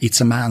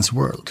 It's a man's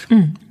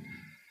world.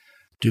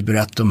 Du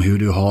berättar om hur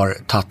du har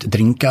tagit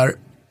drinkar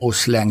och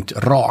slängt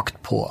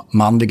rakt på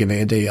manliga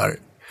vd:ar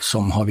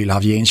som vill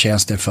ha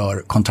gentjänster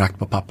för kontrakt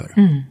på papper.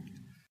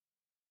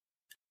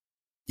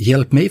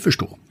 Hjälp mig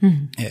förstå.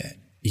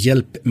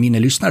 Hjälp mina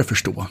lyssnare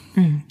förstå.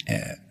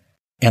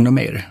 Ännu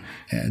mer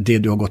det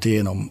du har gått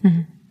igenom.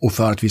 Och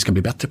för att vi ska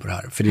bli bättre på det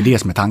här. För det är det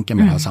som är tanken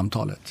med det här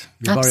samtalet.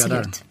 Vi börjar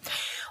Absolut. där.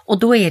 Och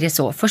då är det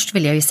så, först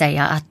vill jag ju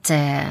säga att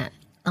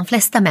de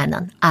flesta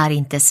männen är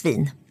inte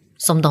svin.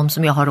 Som de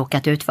som jag har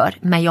råkat ut för.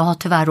 Men jag har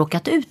tyvärr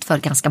råkat ut för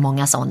ganska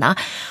många sådana.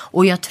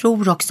 Och jag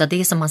tror också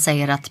det som man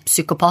säger att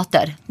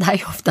psykopater, det här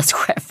är oftast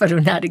chefer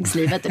och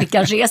näringslivet. Och det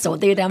kanske är så,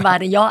 det är den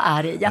världen jag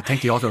är i. Jag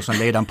tänkte jag som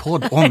leda en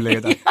podd om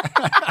ledare.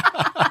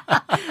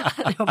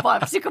 Det var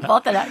bara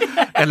psykopater där.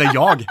 Eller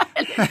jag.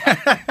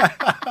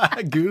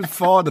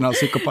 Gudfadern av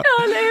psykopat.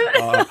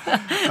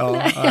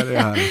 Ja, det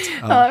är härligt.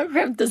 Ja,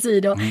 skämt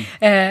åsido.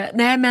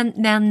 Nej, men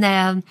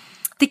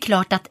det är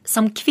klart att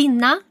som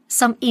kvinna,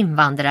 som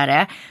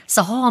invandrare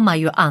så har man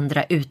ju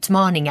andra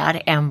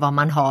utmaningar än vad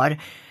man har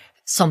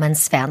som en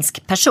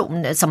svensk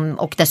person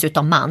och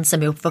dessutom man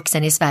som är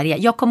uppvuxen i Sverige.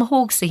 Jag kommer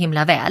ihåg så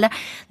himla väl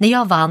när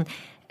jag vann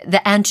The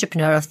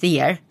Entrepreneur of the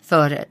Year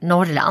för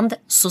Norrland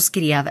så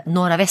skrev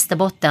Norra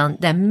Västerbotten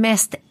den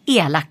mest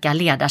elaka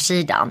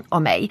ledarsidan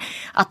om mig.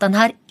 Att den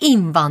här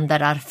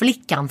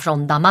invandrarflickan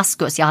från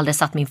Damaskus, jag har aldrig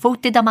satt min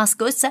fot i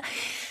Damaskus,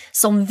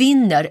 som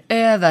vinner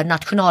över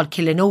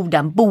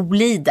nationalkillenorden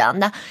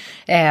Boliden.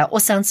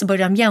 Och sen så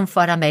började de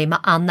jämföra mig med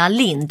Anna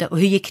Lind. Och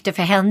hur gick det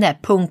för henne? ...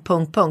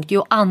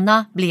 Jo,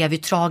 Anna blev ju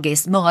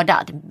tragiskt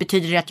mördad.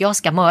 Betyder det att jag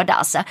ska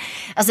mördas?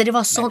 Alltså det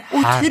var så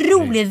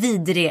otroligt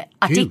vidrig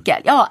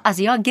artikel. Ja,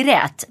 alltså jag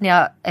grät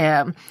när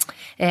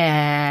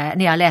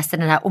jag läste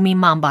den här. Och min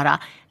man bara,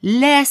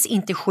 läs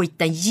inte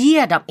skiten,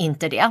 ge dem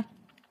inte det.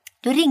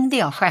 Då ringde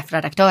jag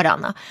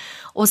chefredaktören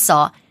och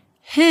sa,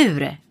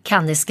 hur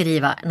kan ni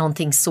skriva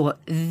någonting så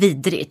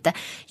vidrigt?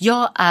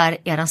 Jag är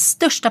er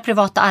största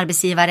privata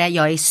arbetsgivare.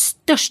 Jag är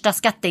största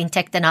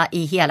skatteintäkterna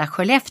i hela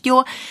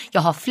Skellefteå.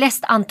 Jag har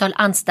flest antal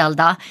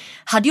anställda.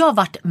 Hade jag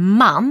varit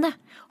man,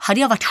 hade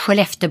jag varit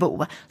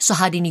Skelleftebo så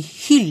hade ni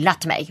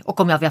hyllat mig. Och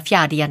om jag var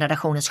 4:e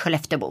generationens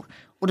Skelleftebo.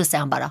 Och då säger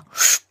han bara,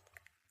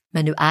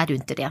 men nu är du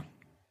inte det.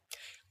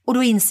 Och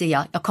då inser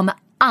jag kommer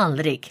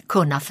aldrig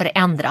kunna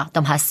förändra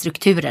de här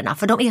strukturerna.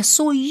 För de är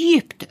så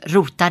djupt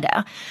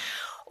rotade.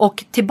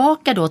 Och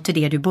tillbaka då till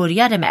det du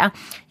började med.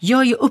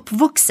 Jag är ju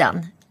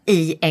uppvuxen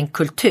i en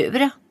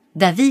kultur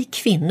där vi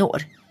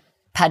kvinnor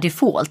per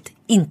default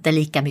inte är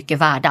lika mycket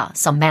värda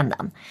som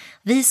männen.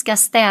 Vi ska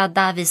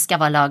städa, vi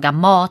ska laga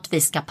mat,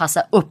 vi ska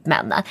passa upp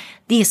männen.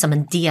 Det är som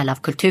en del av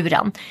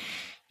kulturen.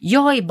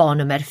 Jag är barn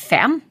nummer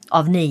 5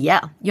 av 9.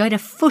 Jag är den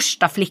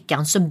första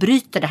flickan som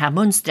bryter det här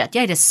mönstret.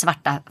 Jag är det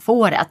svarta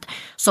fåret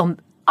som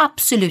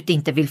absolut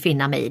inte vill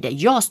finna mig i det.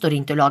 Jag står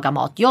inte och lagar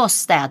mat. Jag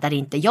städar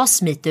inte. Jag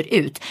smiter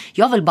ut.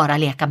 Jag vill bara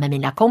leka med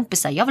mina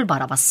kompisar. Jag vill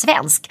bara vara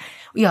svensk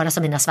och göra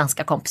som mina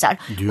svenska kompisar.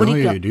 Du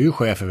är ju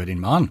chef över din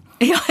man.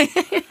 Ja.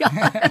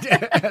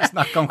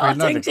 Snacka om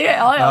skillnad.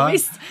 Ja,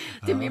 visst.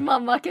 Till min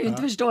mamma kan ju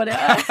inte förstå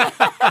det.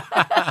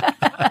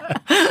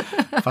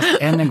 Fast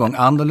än en gång,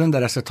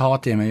 annorlunda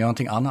resultat är men gör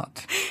någonting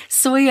annat.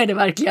 Så är det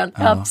verkligen,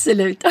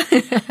 absolut.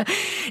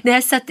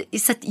 Nej, så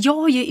att jag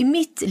har ju i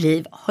mitt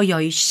liv har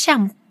jag ju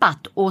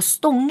kämpat och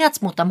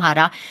stångats mot de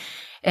här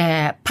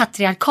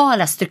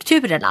patriarkala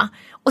strukturerna.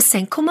 Och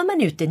sen kommer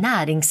man ut i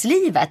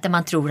näringslivet där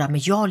man tror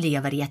att jag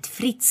lever i ett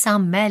fritt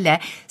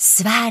samhälle.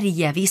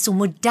 Sverige, vi är så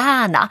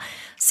moderna.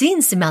 Så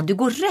inser man, du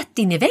går rätt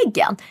in i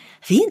väggen.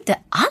 Vi är inte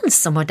alls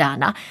så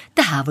moderna.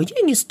 Det här var ju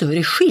ingen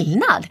större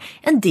skillnad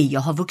än det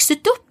jag har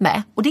vuxit upp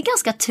med. Och det är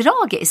ganska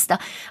tragiskt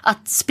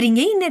att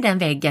springa in i den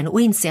väggen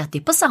och inse att det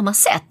är på samma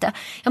sätt.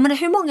 Jag menar,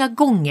 hur många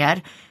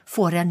gånger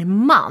får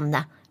en man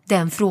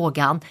den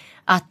frågan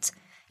att,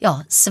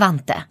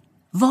 Svante,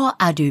 vad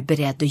är du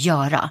beredd att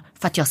göra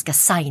för att jag ska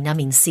signa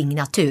min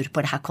signatur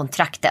på det här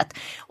kontraktet?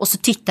 Och så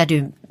tittar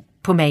du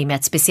på mig med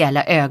ett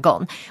speciella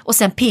ögon. Och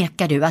sen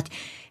pekar du att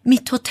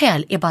mitt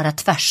hotell är bara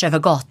tvärs över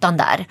gatan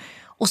där.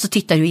 Och så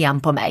tittar du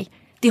igen på mig.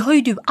 Det har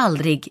ju du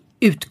aldrig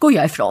utgår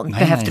jag ifrån,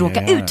 behövt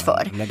råka ut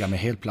för. Lägga mig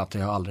helt platt, det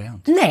har aldrig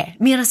hänt. Nej,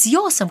 medan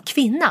jag som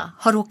kvinna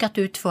har råkat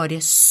ut för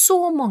det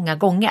så många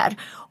gånger.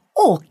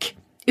 Och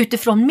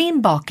utifrån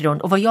min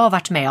bakgrund och vad jag har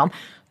varit med om,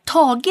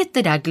 tagit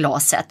det där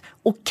glaset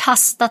och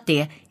kastat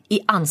det i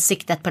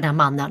ansiktet på den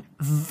mannen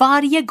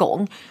varje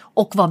gång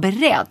och var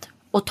beredd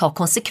att ta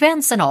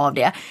konsekvenserna av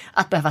det.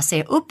 Att behöva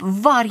säga upp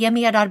varje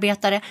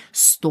medarbetare,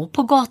 stå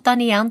på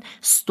gatan igen,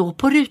 stå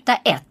på ruta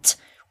 1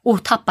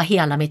 och tappa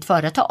hela mitt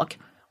företag.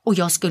 Och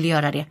jag skulle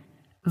göra det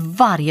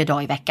varje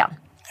dag i veckan.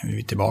 Vi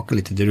är tillbaka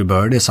lite till det du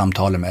började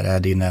samtala med, det är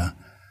dina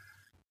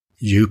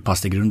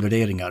djupaste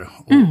grundvärderingar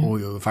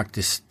och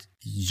faktiskt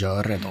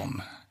göra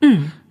dem.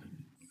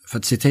 För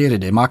att citera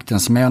det,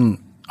 maktens män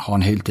har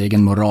en helt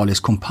egen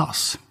moralisk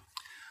kompass.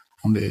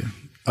 Om vi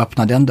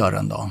öppnar den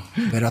dörren då,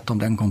 berätta om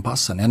den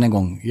kompassen. Än en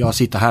gång, jag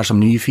sitter här som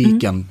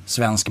nyfiken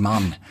svensk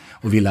man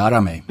och vill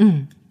lära mig.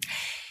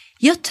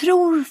 Jag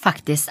tror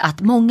faktiskt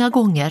att många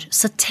gånger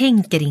så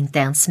tänker inte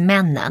ens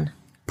männen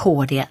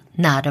på det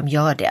när de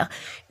gör det.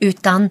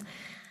 Utan,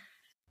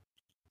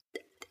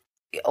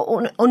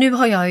 och nu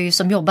har jag ju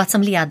som jobbat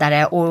som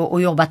ledare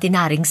och jobbat i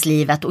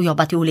näringslivet och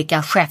jobbat i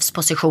olika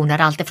chefspositioner,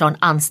 alltifrån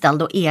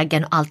anställd och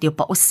egen och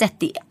alltihopa, och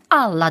sett i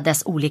alla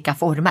dess olika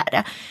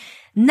former.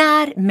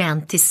 När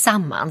män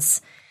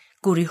tillsammans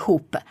går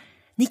ihop,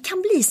 ni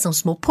kan bli som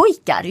små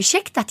pojkar,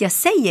 ursäkta att jag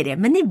säger det,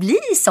 men ni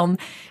blir som,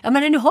 jag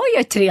menar nu har jag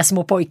ju 3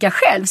 små pojkar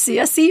själv så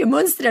jag ser ju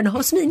mönstren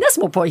hos mina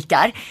små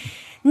pojkar.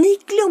 Ni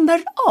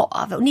glömmer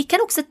av, och ni kan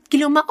också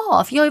glömma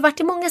av, jag har ju varit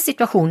i många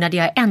situationer där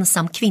jag är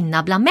ensam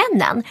kvinna bland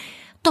männen.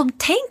 De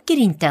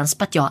tänker inte ens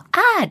på att jag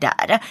är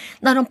där.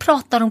 När de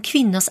pratar om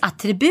kvinnors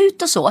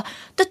attribut och så,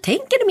 då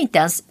tänker de inte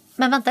ens,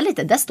 men vänta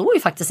lite, där står ju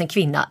faktiskt en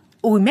kvinna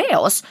och är med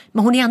oss,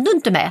 men hon är ändå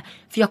inte med,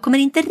 för jag kommer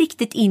inte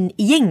riktigt in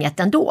i gänget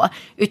ändå,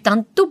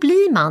 utan då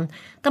blir man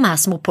de här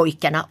små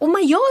pojkarna, och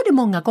man gör det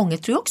många gånger,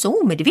 tror jag också,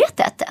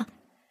 omedvetet.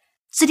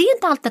 Så det är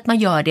inte alltid att man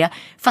gör det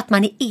för att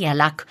man är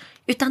elak,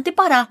 utan det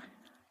bara,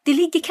 det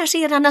ligger kanske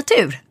i er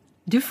natur.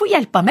 Du får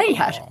hjälpa mig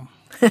här. Ja.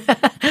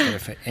 Det är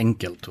för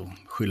enkelt att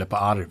skylla på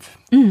arv.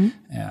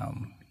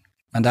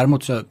 Men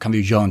däremot så kan vi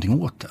ju göra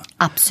någonting åt det.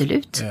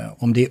 Absolut.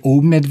 Om det är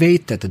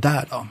omedvetet det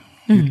där då,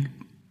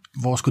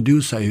 vad ska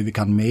du säga hur vi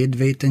kan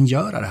medveten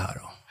göra det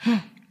här då?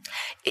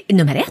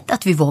 Nummer 1,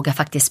 att vi vågar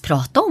faktiskt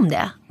prata om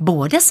det.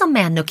 Både som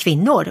män och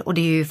kvinnor. Och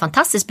det är ju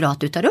fantastiskt bra att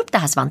du tar upp det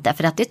här, Svante.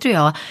 För att det tror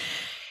jag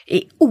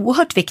är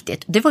oerhört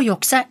viktigt. Det var ju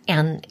också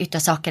en utav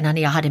sakerna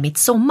när jag hade mitt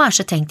sommar,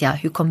 så tänkte jag,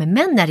 hur kommer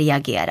männen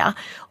reagera?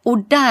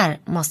 Och där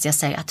måste jag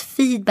säga att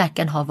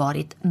feedbacken har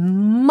varit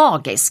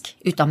magisk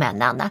utav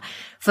männen.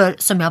 För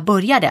som jag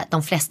började,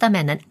 de flesta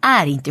männen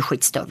är inte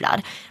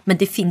skitstövlar. Men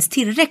det finns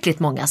tillräckligt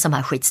många som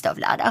är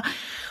skitstövlar.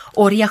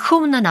 Och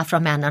reaktionerna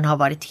från männen har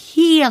varit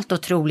helt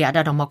otroliga,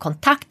 där de har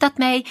kontaktat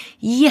mig,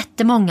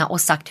 jättemånga,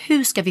 och sagt,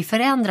 hur ska vi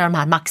förändra de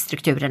här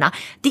maktstrukturerna?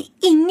 Det är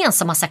ingen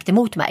som har sagt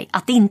emot mig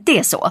att det inte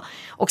är så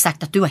och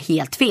sagt att du har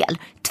helt fel.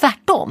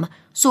 Tvärtom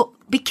så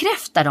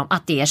bekräftar de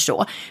att det är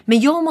så.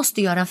 Men jag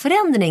måste göra en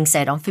förändring,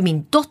 säger de, för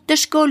min dotters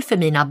skull, för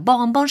mina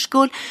barnbarns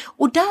skull.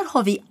 Och där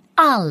har vi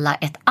alla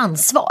ett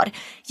ansvar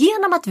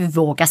genom att vi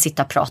vågar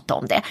sitta och prata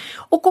om det.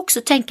 Och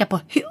också tänka på,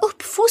 hur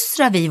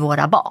uppfostrar vi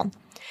våra barn?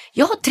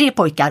 Jag har 3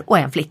 pojkar och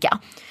en flicka.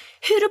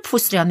 Hur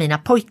uppfostrar jag mina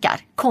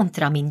pojkar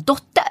kontra min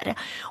dotter?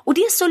 Och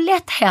det är så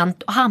lätt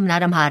hänt att hamna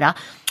de här,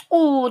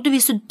 du är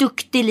så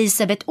duktig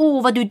Elisabeth,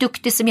 vad du är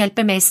duktig som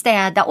hjälper mig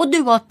städa, och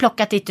du har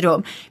plockat ditt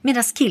rum.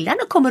 Medan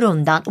killarna kommer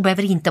undan och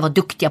behöver inte vara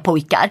duktiga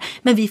pojkar,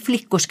 men vi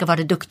flickor ska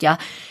vara duktiga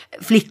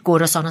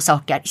flickor och sådana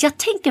saker. Jag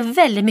tänker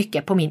väldigt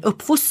mycket på min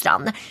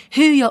uppfostran,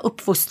 hur jag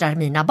uppfostrar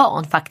mina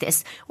barn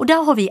faktiskt. Och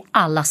där har vi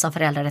alla som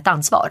föräldrar ett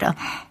ansvar.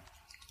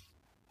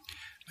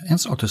 En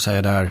sak du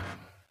säger där,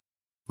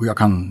 och jag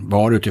kan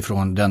vara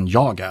utifrån den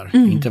jag är,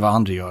 inte vad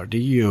andra gör, det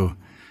är ju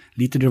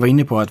lite du var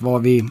inne på, att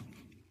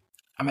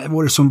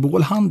våra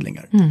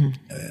symbolhandlingar,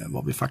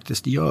 vad vi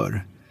faktiskt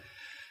gör.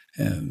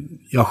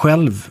 Jag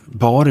själv,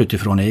 bara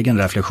utifrån egen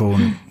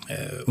reflektion,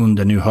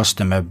 under nu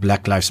hösten med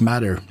Black Lives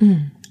Matter,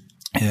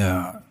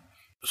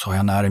 så har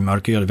jag nära en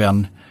mörkhyad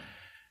vän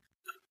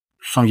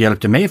som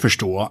hjälpte mig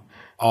förstå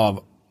av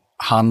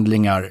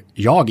handlingar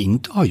jag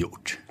inte har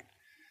gjort.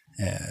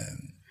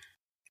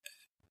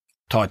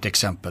 Ta ett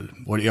exempel.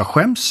 Och jag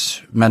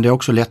skäms, men det har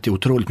också lett till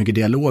otroligt mycket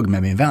dialog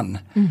med min vän.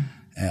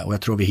 Och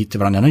jag tror vi hittar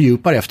varandra ännu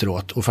djupare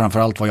efteråt. Och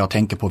framförallt vad jag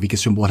tänker på, vilket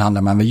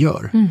symbolhandlar man väl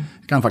gör.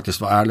 Jag kan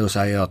faktiskt vara ärlig och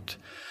säga att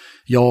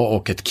jag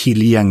och ett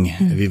killgäng,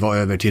 vi var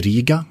över till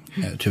Riga.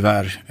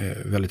 Tyvärr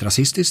väldigt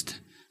rasistiskt,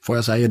 får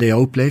jag säga, det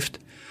jag upplevt.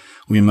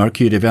 Och min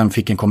mörkhyade vän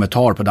fick en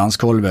kommentar på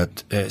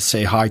dansgolvet,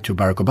 say hi to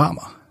Barack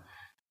Obama.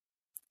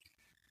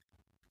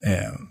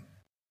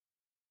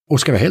 Och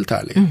ska vara helt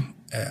ärlig,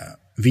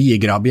 vi i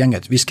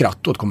grabbgänget, vi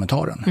skrattade åt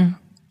kommentaren.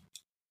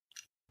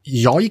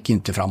 Jag gick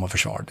inte fram och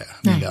försvarade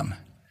min vän.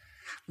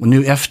 Och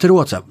nu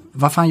efteråt, så här,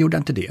 vad fan gjorde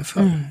jag inte det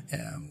för?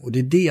 Och det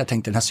är det jag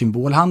tänkte, den här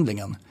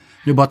symbolhandlingen.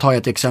 Nu bara tar jag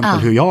ett exempel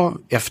hur jag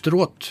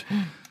efteråt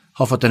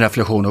har fått en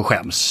reflektion och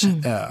skäms.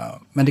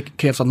 Men det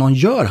krävs att någon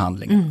gör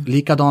handlingen.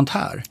 Likadant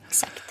här.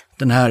 Exakt.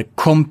 den här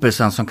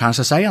kompisen som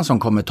kanske säger en sån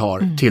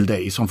kommentar till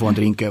dig som får en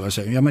drink över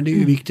sig. Ja, men det är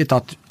ju viktigt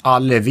att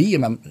alla vi,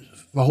 men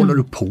vad håller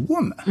du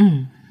på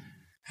med?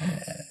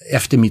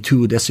 Efter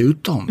MeToo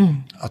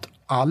dessutom. Att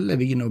alla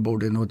vi nu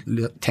borde nog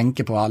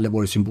tänka på alla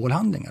våra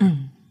symbolhandlingar.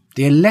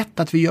 Det är lätt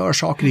att vi gör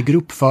saker i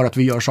grupp för att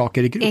vi gör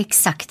saker i grupp.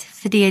 Exakt,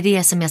 för det är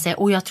det som jag säger.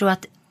 Och jag tror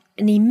att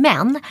ni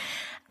män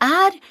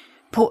är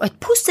på ett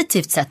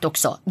positivt sätt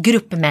också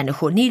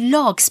gruppmänniskor. Ni är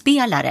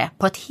lagspelare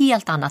på ett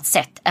helt annat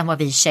sätt än vad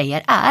vi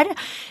tjejer är.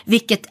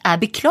 Vilket är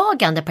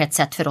beklagande på ett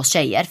sätt för oss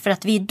tjejer. För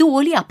att vi är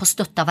dåliga på att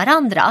stötta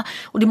varandra.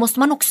 Och det måste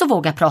man också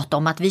våga prata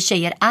om. Att vi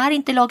tjejer är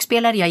inte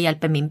lagspelare. Jag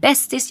hjälper min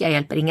bästis. Jag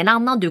hjälper ingen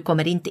annan. Du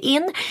kommer inte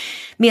in.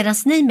 Medan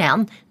ni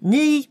män,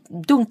 ni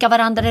dunkar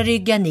varandra i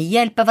ryggen. Ni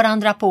hjälper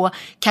varandra på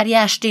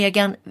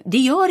karriärstegen. Det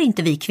gör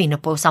inte vi kvinnor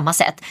på samma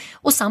sätt.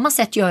 Och samma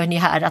sätt gör ni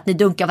här. Att ni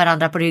dunkar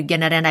varandra på ryggen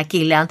när den här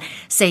killen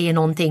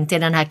säger någonting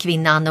till den här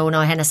kvinnan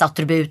och hennes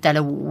attribut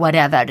eller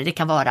whatever det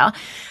kan vara.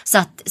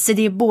 Så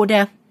det är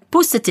både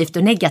positivt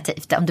och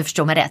negativt, om du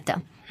förstår mig rätt.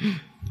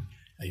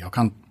 Jag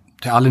kan,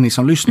 till alla ni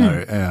som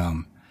lyssnar,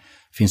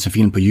 finns en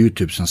film på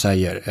YouTube som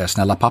säger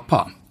Snälla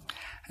pappa,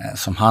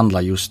 som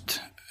handlar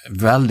just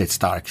väldigt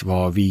starkt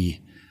vad vi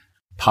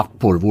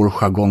pappor, vår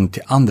jargong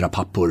till andra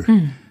pappor,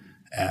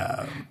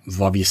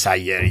 vad vi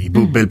säger i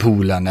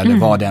bubbelpoolen eller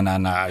vad den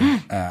än är,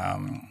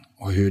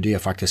 och hur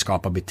det faktiskt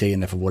skapar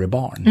beteende för våra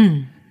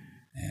barn.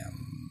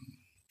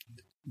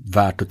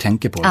 Värt att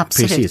tänka på.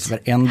 Absolut. Precis,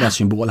 varenda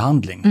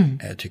symbolhandling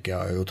tycker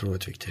jag är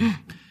otroligt viktig.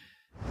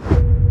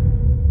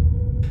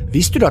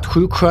 Visste du att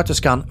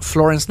sjuksköterskan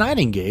Florence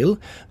Nightingale,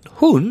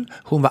 hon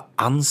var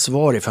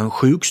ansvarig för en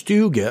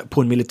sjukstuga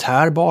på en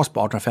militärbas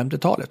på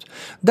 1850-talet.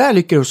 Där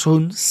lyckades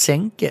hon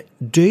sänka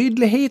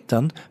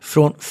dödligheten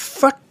från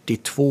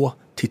 42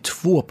 till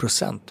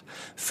 2%.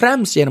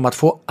 Främst genom att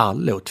få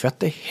alla att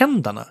tvätta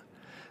händerna.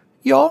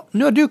 Ja,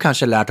 nu har du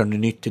kanske lärt dig något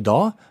nytt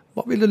idag.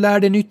 Vad vill du lära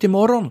dig nytt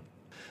imorgon?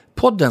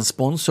 Poddens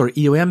sponsor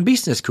IOM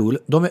Business School,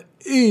 de är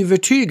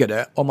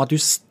övertygade om att du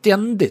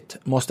ständigt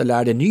måste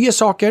lära dig nya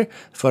saker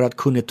för att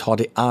kunna ta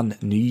dig an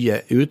nya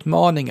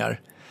utmaningar.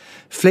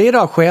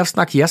 Flera av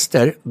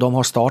Chefsnack-gäster, de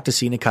har startat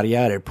sina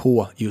karriärer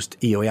på just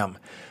IOM,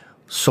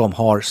 som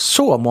har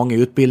så många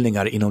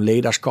utbildningar inom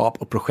ledarskap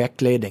och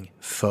projektledning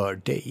för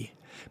dig.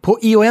 På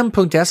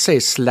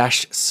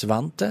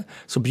iom.se/Svante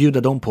så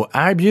bjuder de på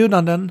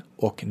erbjudanden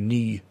och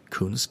ny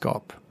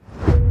kunskap.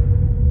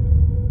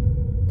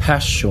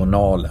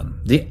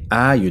 Personalen, det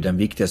är ju den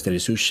viktigaste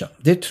resursen.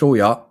 Det tror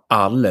jag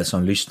alla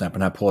som lyssnar på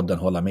den här podden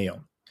håller med om.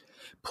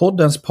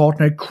 Poddens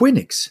partner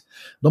Quinix,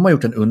 de har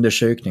gjort en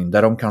undersökning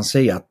där de kan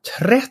säga att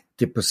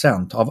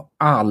 30% av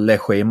alla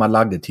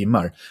schemalagda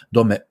timmar,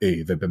 de är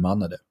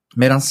överbemannade.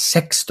 Medan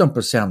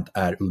 16%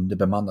 är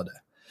underbemannade.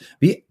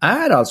 Vi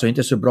är alltså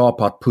inte så bra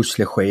på att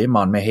pussla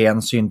scheman med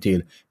hänsyn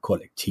till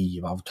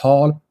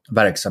kollektivavtal,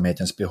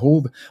 verksamhetens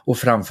behov och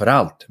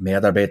framförallt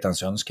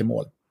medarbetarens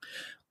önskemål.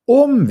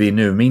 Om vi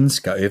nu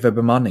minskar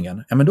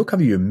överbemanningen, ja men då kan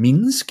vi ju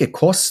minska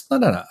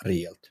kostnaderna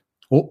rejält.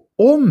 Och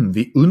om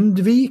vi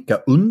undviker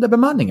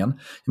underbemanningen,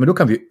 ja men då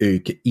kan vi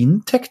öka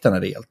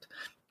intäkterna rejält.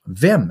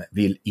 Vem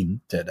vill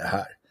inte det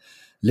här?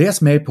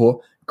 Läs mer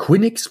på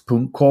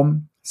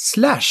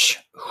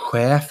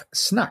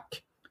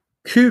quinix.com/chefsnack.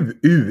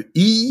 QUINYX.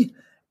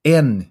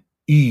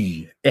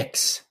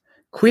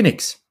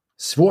 Quinix.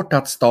 Svårt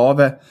att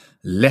stava,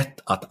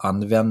 lätt att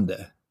använda.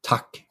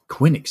 Tack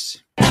Quinix.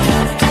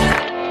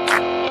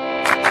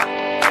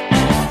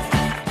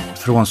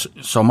 Från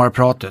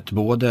sommarpratet,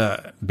 både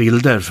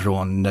bilder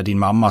från när din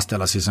mamma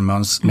ställer sig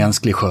som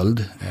mänsklig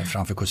sköld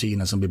framför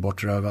kusinen som blir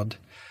bortrövad.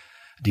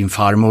 Din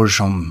farmor,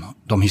 som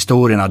de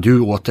historierna du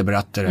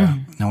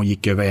återberättade när hon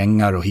gick över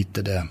ängar och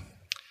hittade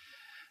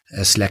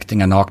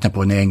släktingar nakna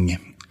på en äng.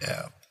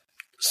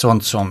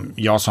 Sånt som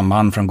jag som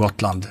man från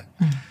Gotland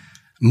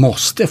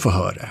måste få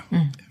höra.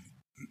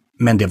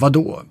 Men det var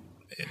då.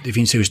 Det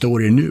finns ju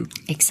historier nu.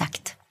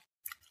 Exakt.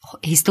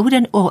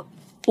 Historien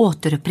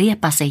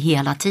återupprepar sig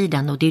hela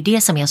tiden, och det är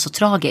det som är så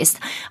tragiskt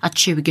att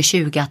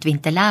 2020 att vi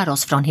inte lär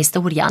oss från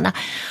historien.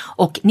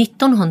 Och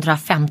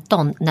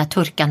 1915 när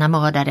turkarna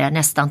mördade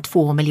nästan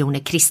 2 miljoner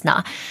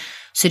kristna,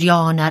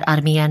 syrianer,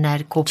 armener,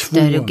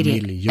 kopter och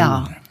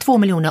 2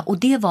 miljoner, och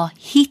det var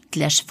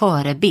Hitlers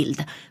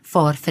förebild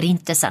för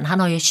förintelsen. Han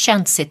har ju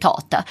känt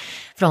citat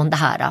från det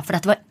här, för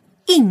att det var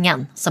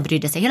ingen som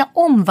brydde sig. Hela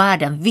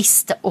omvärlden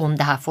visste om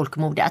det här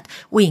folkmordet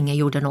och ingen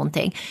gjorde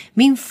någonting.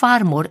 Min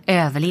farmor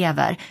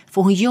överlever,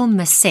 för hon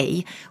gömmer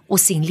sig och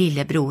sin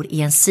lillebror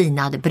i en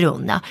sinad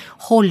brunn.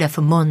 Håller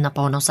för munnen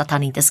på honom så att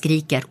han inte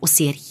skriker, och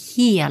ser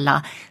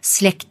hela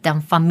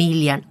släkten,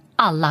 familjen,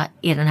 alla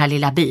i den här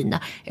lilla byn.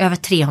 Över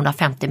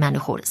 350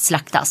 människor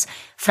slaktas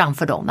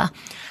framför dem.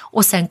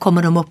 Och sen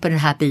kommer de upp i den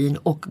här byn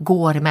och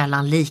går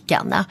mellan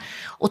liken.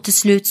 Och till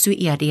slut så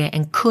är det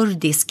en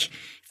kurdisk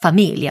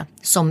familj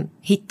som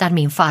hittar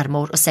min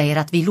farmor och säger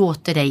att vi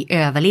låter dig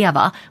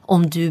överleva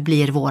om du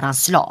blir våran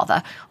slav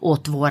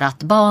åt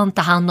vårat barn,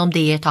 ta hand om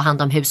det, ta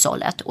hand om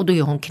hushållet. Och då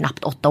är hon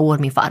knappt 8 år,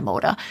 min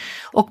farmor,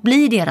 och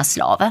blir deras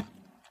slav.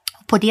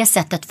 På det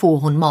sättet får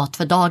hon mat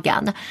för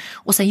dagen.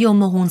 Och sen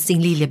gömmer hon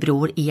sin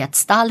lillebror i ett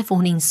stall för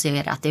hon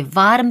inser att det är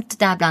varmt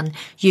där bland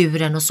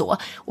djuren och så.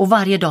 Och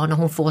varje dag när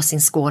hon får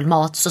sin skål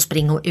mat så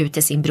springer hon ut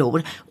till sin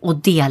bror och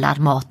delar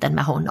maten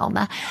med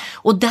honom.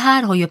 Och det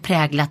här har ju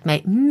präglat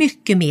mig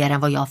mycket mer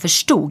än vad jag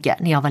förstod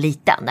när jag var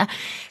liten.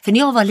 För när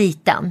jag var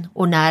liten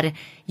och när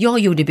jag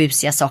gjorde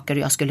busiga saker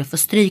och jag skulle få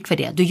stryk för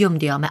det, då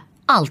gömde jag mig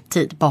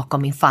alltid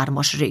bakom min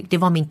farmors rygg. Det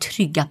var min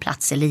trygga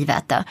plats i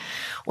livet.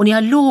 Och när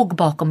jag låg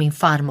bakom min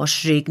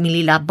farmors rygg, min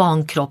lilla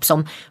barnkropp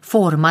som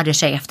formade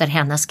sig efter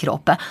hennes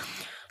kropp,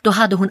 då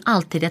hade hon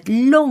alltid ett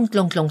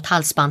långt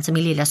halsband som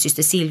min lilla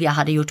syster Silvia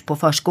hade gjort på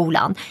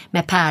förskolan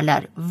med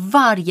pärlor.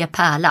 Varje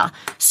pärla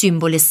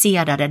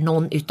symboliserade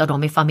någon utav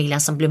dem i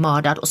familjen som blev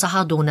mördad och så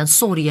hade hon en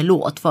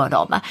sorgelåt för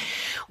dem.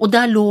 Och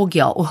där låg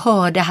jag och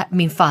hörde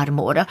min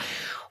farmor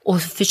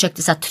och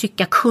försökte så här,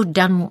 trycka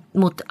kudden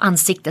mot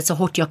ansiktet så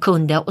hårt jag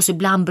kunde och så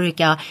ibland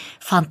brukar jag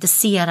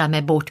fantisera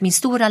mig bort. Min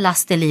stora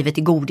last i livet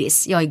är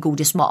godis, jag är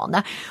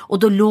godisman. Och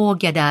då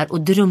låg jag där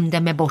och drömde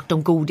mig bort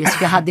om godis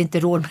för jag hade inte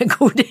råd med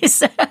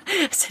godis.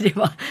 Så det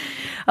var,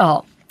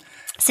 ja.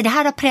 Så det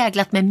här har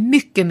präglat mig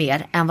mycket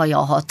mer än vad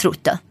jag har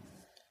trott.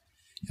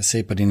 Jag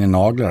ser på dina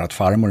naglar att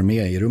farmor är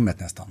med i rummet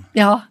nästan.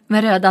 Ja,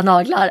 med röda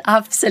naglar,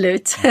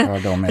 absolut.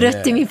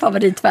 Rött är min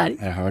favoritfärg.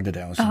 Jag hörde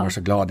det och så var jag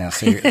så glad när jag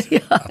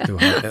ser att du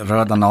har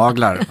röda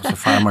naglar och så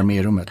farmor med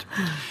i rummet.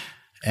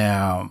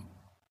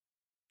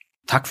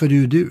 Tack för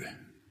du.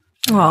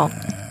 Ja.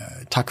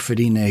 Tack för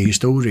dina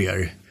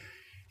historier.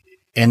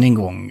 Än en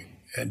gång,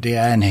 det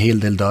är en hel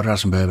del dörrar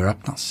som behöver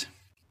öppnas.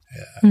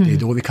 Det är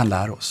då vi kan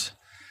lära oss.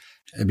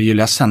 Jag blir ju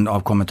ledsen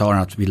av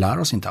kommentaren att vi lär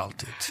oss inte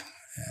alltid.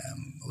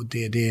 Och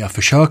det är det jag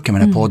försöker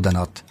med den här podden,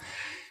 att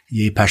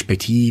ge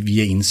perspektiv,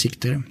 ge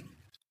insikter.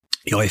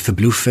 Jag är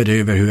förbluffad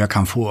över hur jag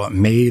kan få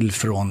mejl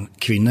från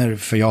kvinnor,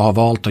 för jag har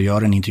valt att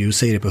göra en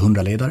intervjuserie på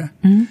 100 ledare.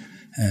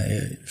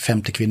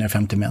 50 kvinnor,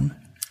 50 män.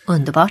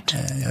 Underbart.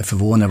 Jag är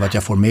förvånad över att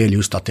jag får mejl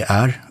just att det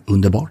är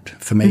underbart.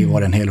 För mig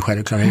var det en hel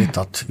självklarhet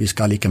att vi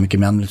ska ha lika mycket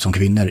män som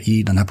kvinnor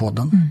i den här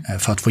podden.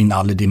 För att få in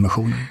alla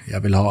dimensioner.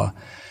 Jag vill ha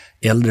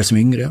äldre som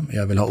yngre,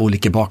 jag vill ha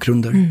olika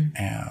bakgrunder.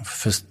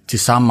 För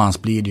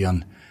tillsammans blir det ju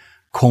en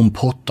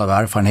kompott av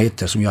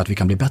erfarenheter som gör att vi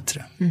kan bli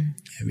bättre.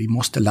 Vi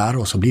måste lära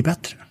oss att bli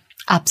bättre.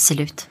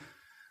 Absolut.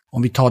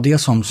 Om vi tar det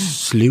som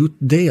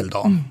slutdel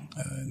då.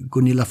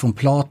 Gunilla von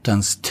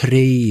Platens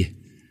 3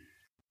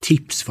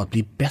 tips för att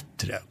bli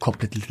bättre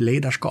kopplat till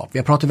ledarskap. Vi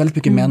har pratat väldigt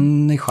mycket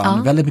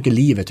människan, väldigt mycket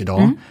livet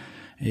idag.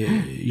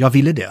 Jag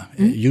ville det.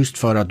 Just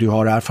för att du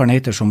har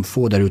erfarenheter som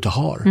få där ute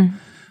har.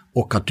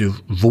 Och att du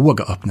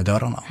vågar öppna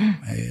dörrarna.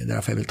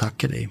 Därför jag vill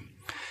tacka dig.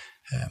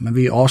 Men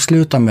vi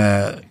avslutar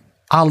med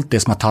allt det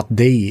som har tagit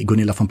dig,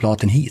 Gunilla von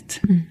Platen,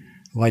 hit.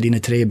 Vad är dina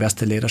 3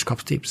 bästa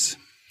ledarskapstips?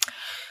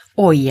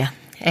 Oj,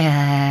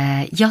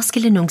 jag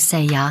skulle nog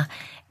säga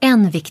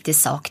en viktig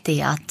sak,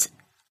 det är att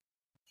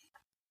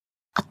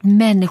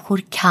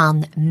människor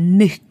kan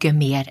mycket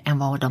mer än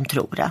vad de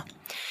tror.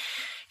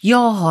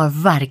 Jag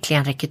har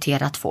verkligen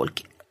rekryterat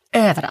folk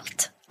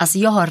överallt. Alltså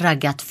jag har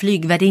raggat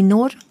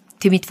flygvärdinnor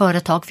till mitt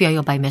företag, för jag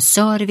jobbar med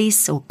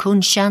service och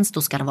kundtjänst.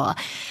 Då ska det vara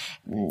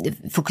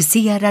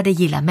fokuserade,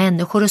 gilla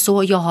människor och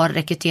så. Jag har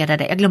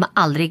rekryterade, jag glömmer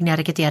aldrig när jag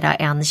rekryterade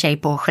en tjej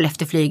på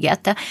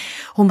Skellefteåflyget.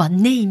 Hon bara,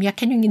 nej men jag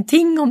kan ju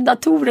ingenting om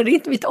datorer, det är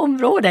inte mitt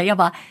område. Jag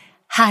bara,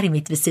 här är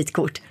mitt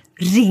visitkort,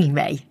 ring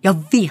mig,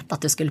 jag vet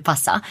att du skulle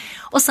passa.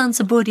 Och sen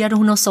så började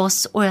hon hos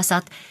oss och jag sa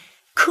att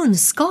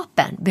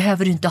kunskapen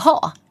behöver du inte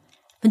ha.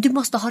 Men du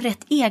måste ha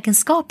rätt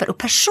egenskaper och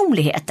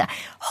personligheter.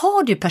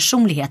 Har du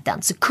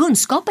personligheten så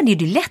kunskapen är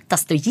det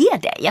lättaste att ge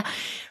dig.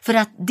 För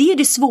att det är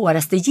det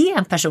svåraste att ge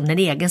en person en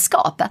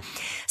egenskap.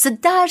 Så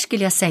där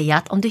skulle jag säga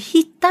att om du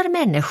hittar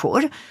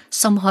människor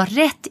som har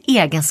rätt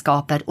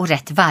egenskaper och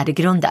rätt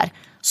värdegrunder,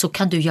 så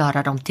kan du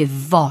göra dem till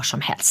var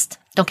som helst.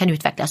 De kan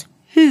utvecklas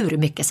hur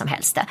mycket som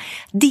helst.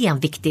 Det är en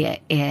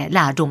viktig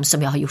lärdom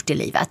som jag har gjort i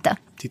livet.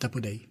 Titta på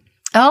dig.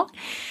 Ja,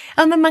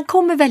 men man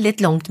kommer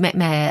väldigt långt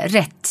med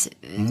rätt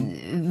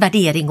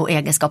värdering och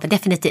egenskaper,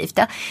 definitivt.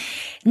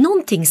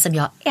 Någonting som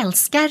jag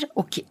älskar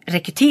och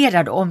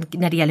rekryterar om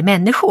när det gäller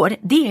människor,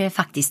 det är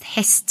faktiskt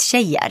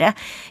hästtjejer.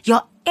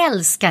 Jag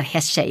älskar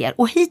hästtjejer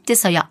och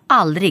hittills har jag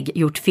aldrig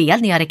gjort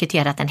fel när jag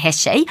rekryterat en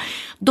hästtjej.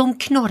 De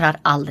knorrar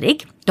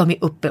aldrig, de är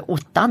uppe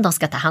 8, de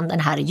ska ta hand om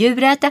det här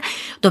djuret,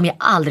 de är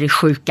aldrig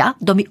sjuka,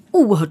 de är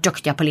oerhört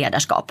duktiga på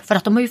ledarskap för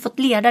att de har ju fått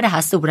leda det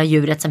här stora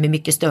djuret som är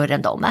mycket större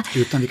än dem.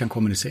 Utan vi kan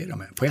kommunicera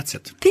med på ett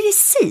sätt.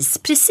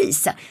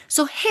 Precis.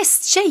 Så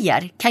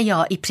hästtjejer kan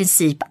jag i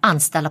princip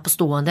anställa på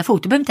stående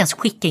fot. Du behöver inte ens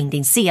skicka in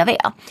din CV.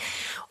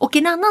 Och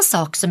en annan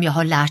sak som jag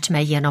har lärt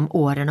mig genom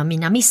åren och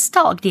mina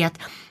misstag, det är att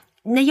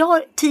när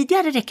jag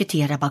tidigare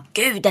rekryterade, bara,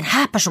 gud, den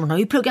här personen har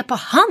ju pluggat på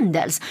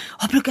Handels,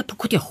 har pluggat på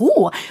KTH,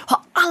 har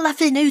alla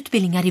fina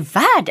utbildningar i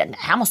världen. Det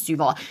här måste ju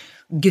vara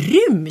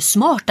grym,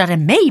 smartare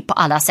än mig på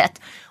alla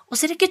sätt. Och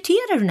så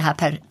rekryterar du den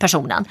här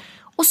personen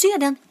och så är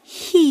den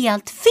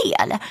helt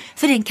fel.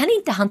 För den kan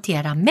inte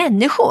hantera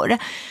människor.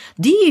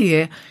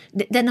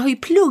 Den har ju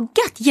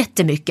pluggat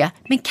jättemycket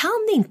men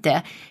kan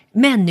inte.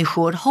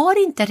 Människor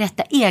har inte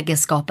rätta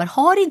egenskaper,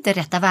 har inte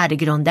rätta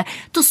värdegrunder.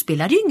 Då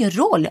spelar det ju ingen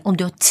roll om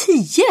du har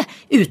 10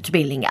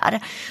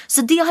 utbildningar.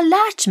 Så det jag har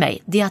lärt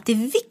mig, det är att det är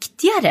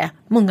viktigare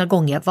många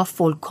gånger vad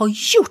folk har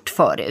gjort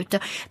förut.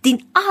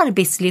 Din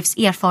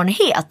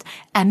arbetslivserfarenhet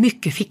är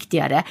mycket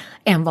viktigare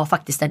än vad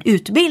faktiskt den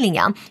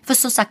utbildningen. För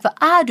som sagt, vad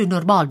är du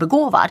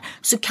normalbegåvad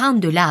så kan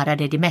du lära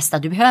dig det mesta.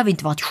 Du behöver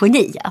inte vara ett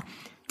geni.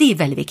 Det är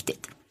väldigt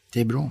viktigt.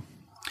 Det är bra.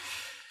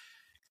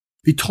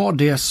 Vi tar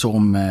det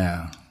som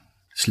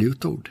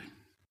slutord.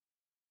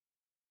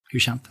 Hur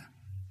känns det?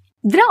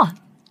 Bra.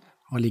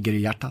 Vad ligger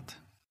i hjärtat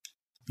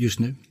just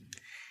nu?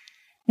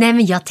 Nej,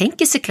 men jag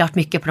tänker såklart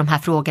mycket på de här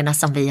frågorna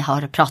som vi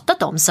har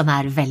pratat om som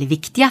är väldigt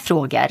viktiga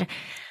frågor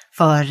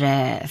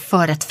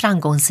för ett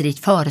framgångsrikt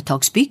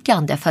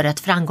företagsbyggande, för ett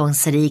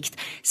framgångsrikt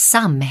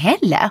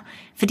samhälle.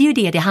 För det är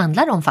ju det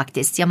handlar om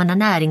faktiskt. Jag menar,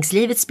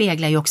 näringslivet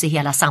speglar ju också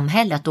hela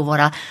samhället och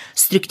våra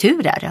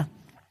strukturer.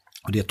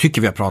 Och det jag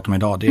tycker vi har pratat om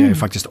idag, det är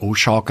faktiskt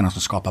orsakerna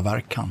som skapar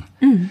verkan.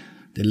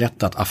 Det är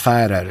lätt att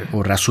affärer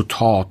och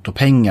resultat och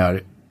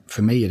pengar,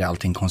 för mig är det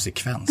alltid en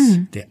konsekvens.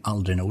 Det är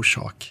aldrig en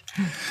orsak.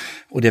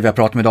 Och det vi har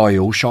pratat om idag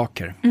är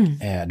orsaker.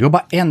 Du har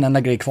bara en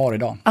enda grej kvar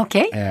idag.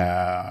 Okej.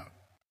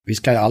 Vi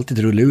ska alltid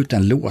rulla ut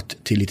en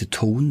låt till lite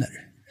toner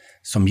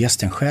som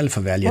gästen själv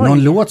får välja.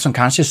 Någon låt som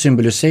kanske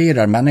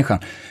symboliserar människan.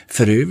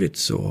 För övrigt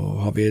så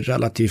har vi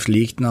relativt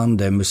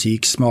liknande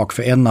musiksmak,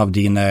 för en av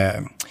dina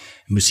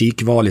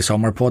musikval i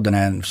sommarpodden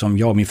är, som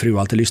jag och min fru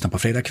alltid lyssnar på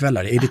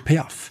fredagskvällar, Edith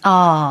Piaf.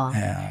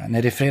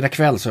 När det är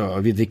fredagkväll så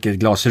vi dricker ett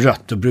glas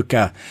rött, då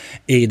brukar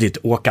Edith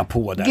åka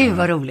på där. Gud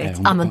vad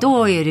roligt. Men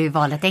då är det ju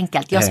valet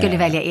enkelt. Jag skulle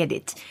välja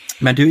Edith.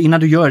 Men du, innan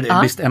du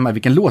gör bestämma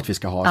vilken låt vi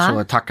ska ha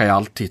så tackar jag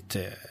alltid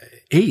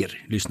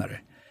er lyssnare.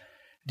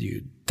 Det är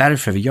ju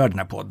därför vi gör den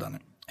här podden.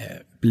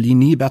 Blir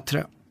ni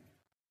bättre,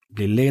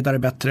 blir ledare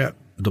bättre,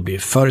 då blir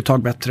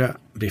företag bättre,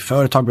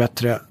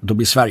 då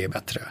blir Sverige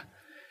bättre.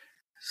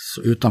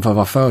 Så utanför att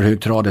vara för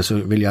högtradig så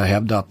vill jag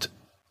hävda att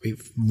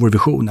vår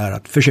vision är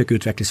att försöka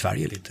utveckla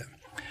Sverige lite.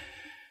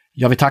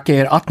 Jag vill tacka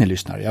er att ni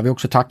lyssnar. Jag vill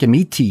också tacka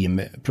mitt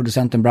team,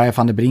 producenten Brian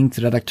van der Brink,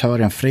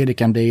 redaktören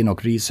Fredrik Andén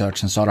och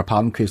researchen Sara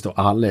Palmqvist och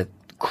alla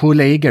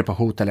kollegor på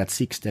Hotel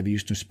Six där vi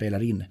just nu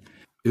spelar in.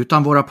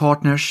 Utan våra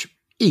partners,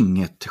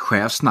 inget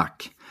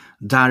chefsnack.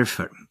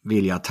 Därför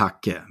vill jag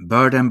tacka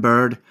Bird &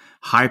 Bird,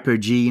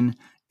 Hypergene,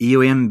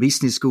 EOM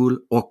Business School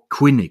och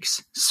Quinix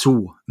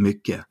så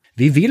mycket.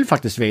 Vi vill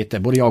faktiskt veta,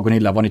 både jag och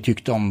Nilla, vad ni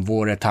tyckte om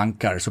våra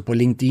tankar. Så på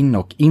LinkedIn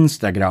och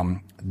Instagram,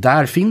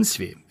 där finns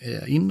vi.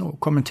 In och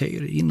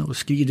kommentera, in och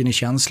skriv dina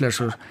känslor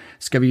så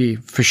ska vi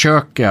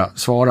försöka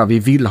svara. Vi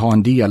vill ha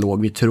en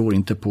dialog, vi tror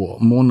inte på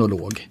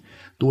monolog.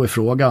 Då är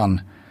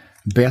frågan,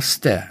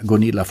 bäste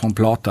Gunilla från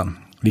Platan,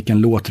 vilken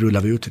låt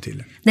rullar vi ut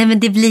till? Nej, men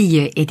det blir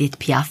ju Edith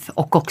Piaf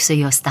och också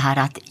just det här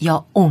att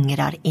jag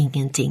ångrar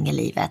ingenting i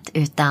livet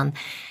utan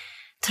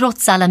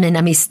trots alla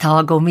mina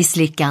misstag och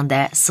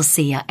misslyckande så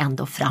ser jag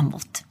ändå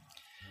framåt.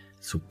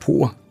 Så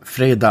på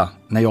fredag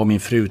när jag och min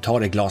fru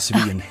tar ett glas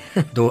vin,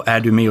 då är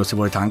du med oss i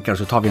våra tankar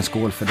så tar vi en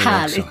skål för det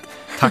också.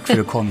 Tack för att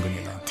du kom,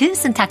 Gunilla.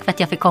 Tusen tack för att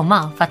jag fick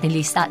komma, för att ni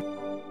lyssnar.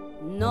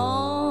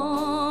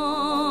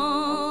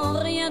 Non,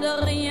 rien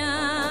de rien.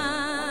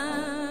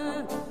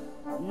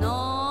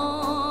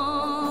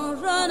 Non,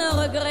 je ne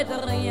regrette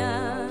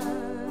rien.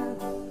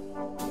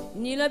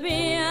 Ni le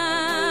bien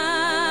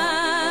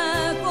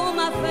qu'on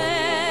m'a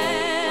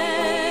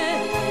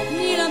fait,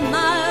 ni le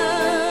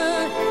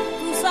mal,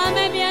 tout ça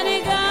m'est bien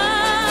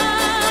égal.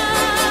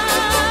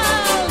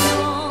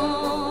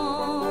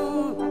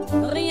 Non,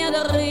 rien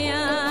de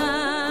rien.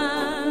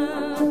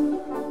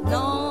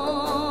 Non,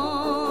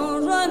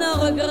 je ne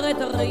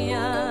regrette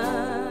rien.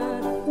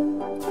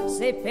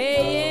 C'est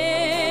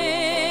payé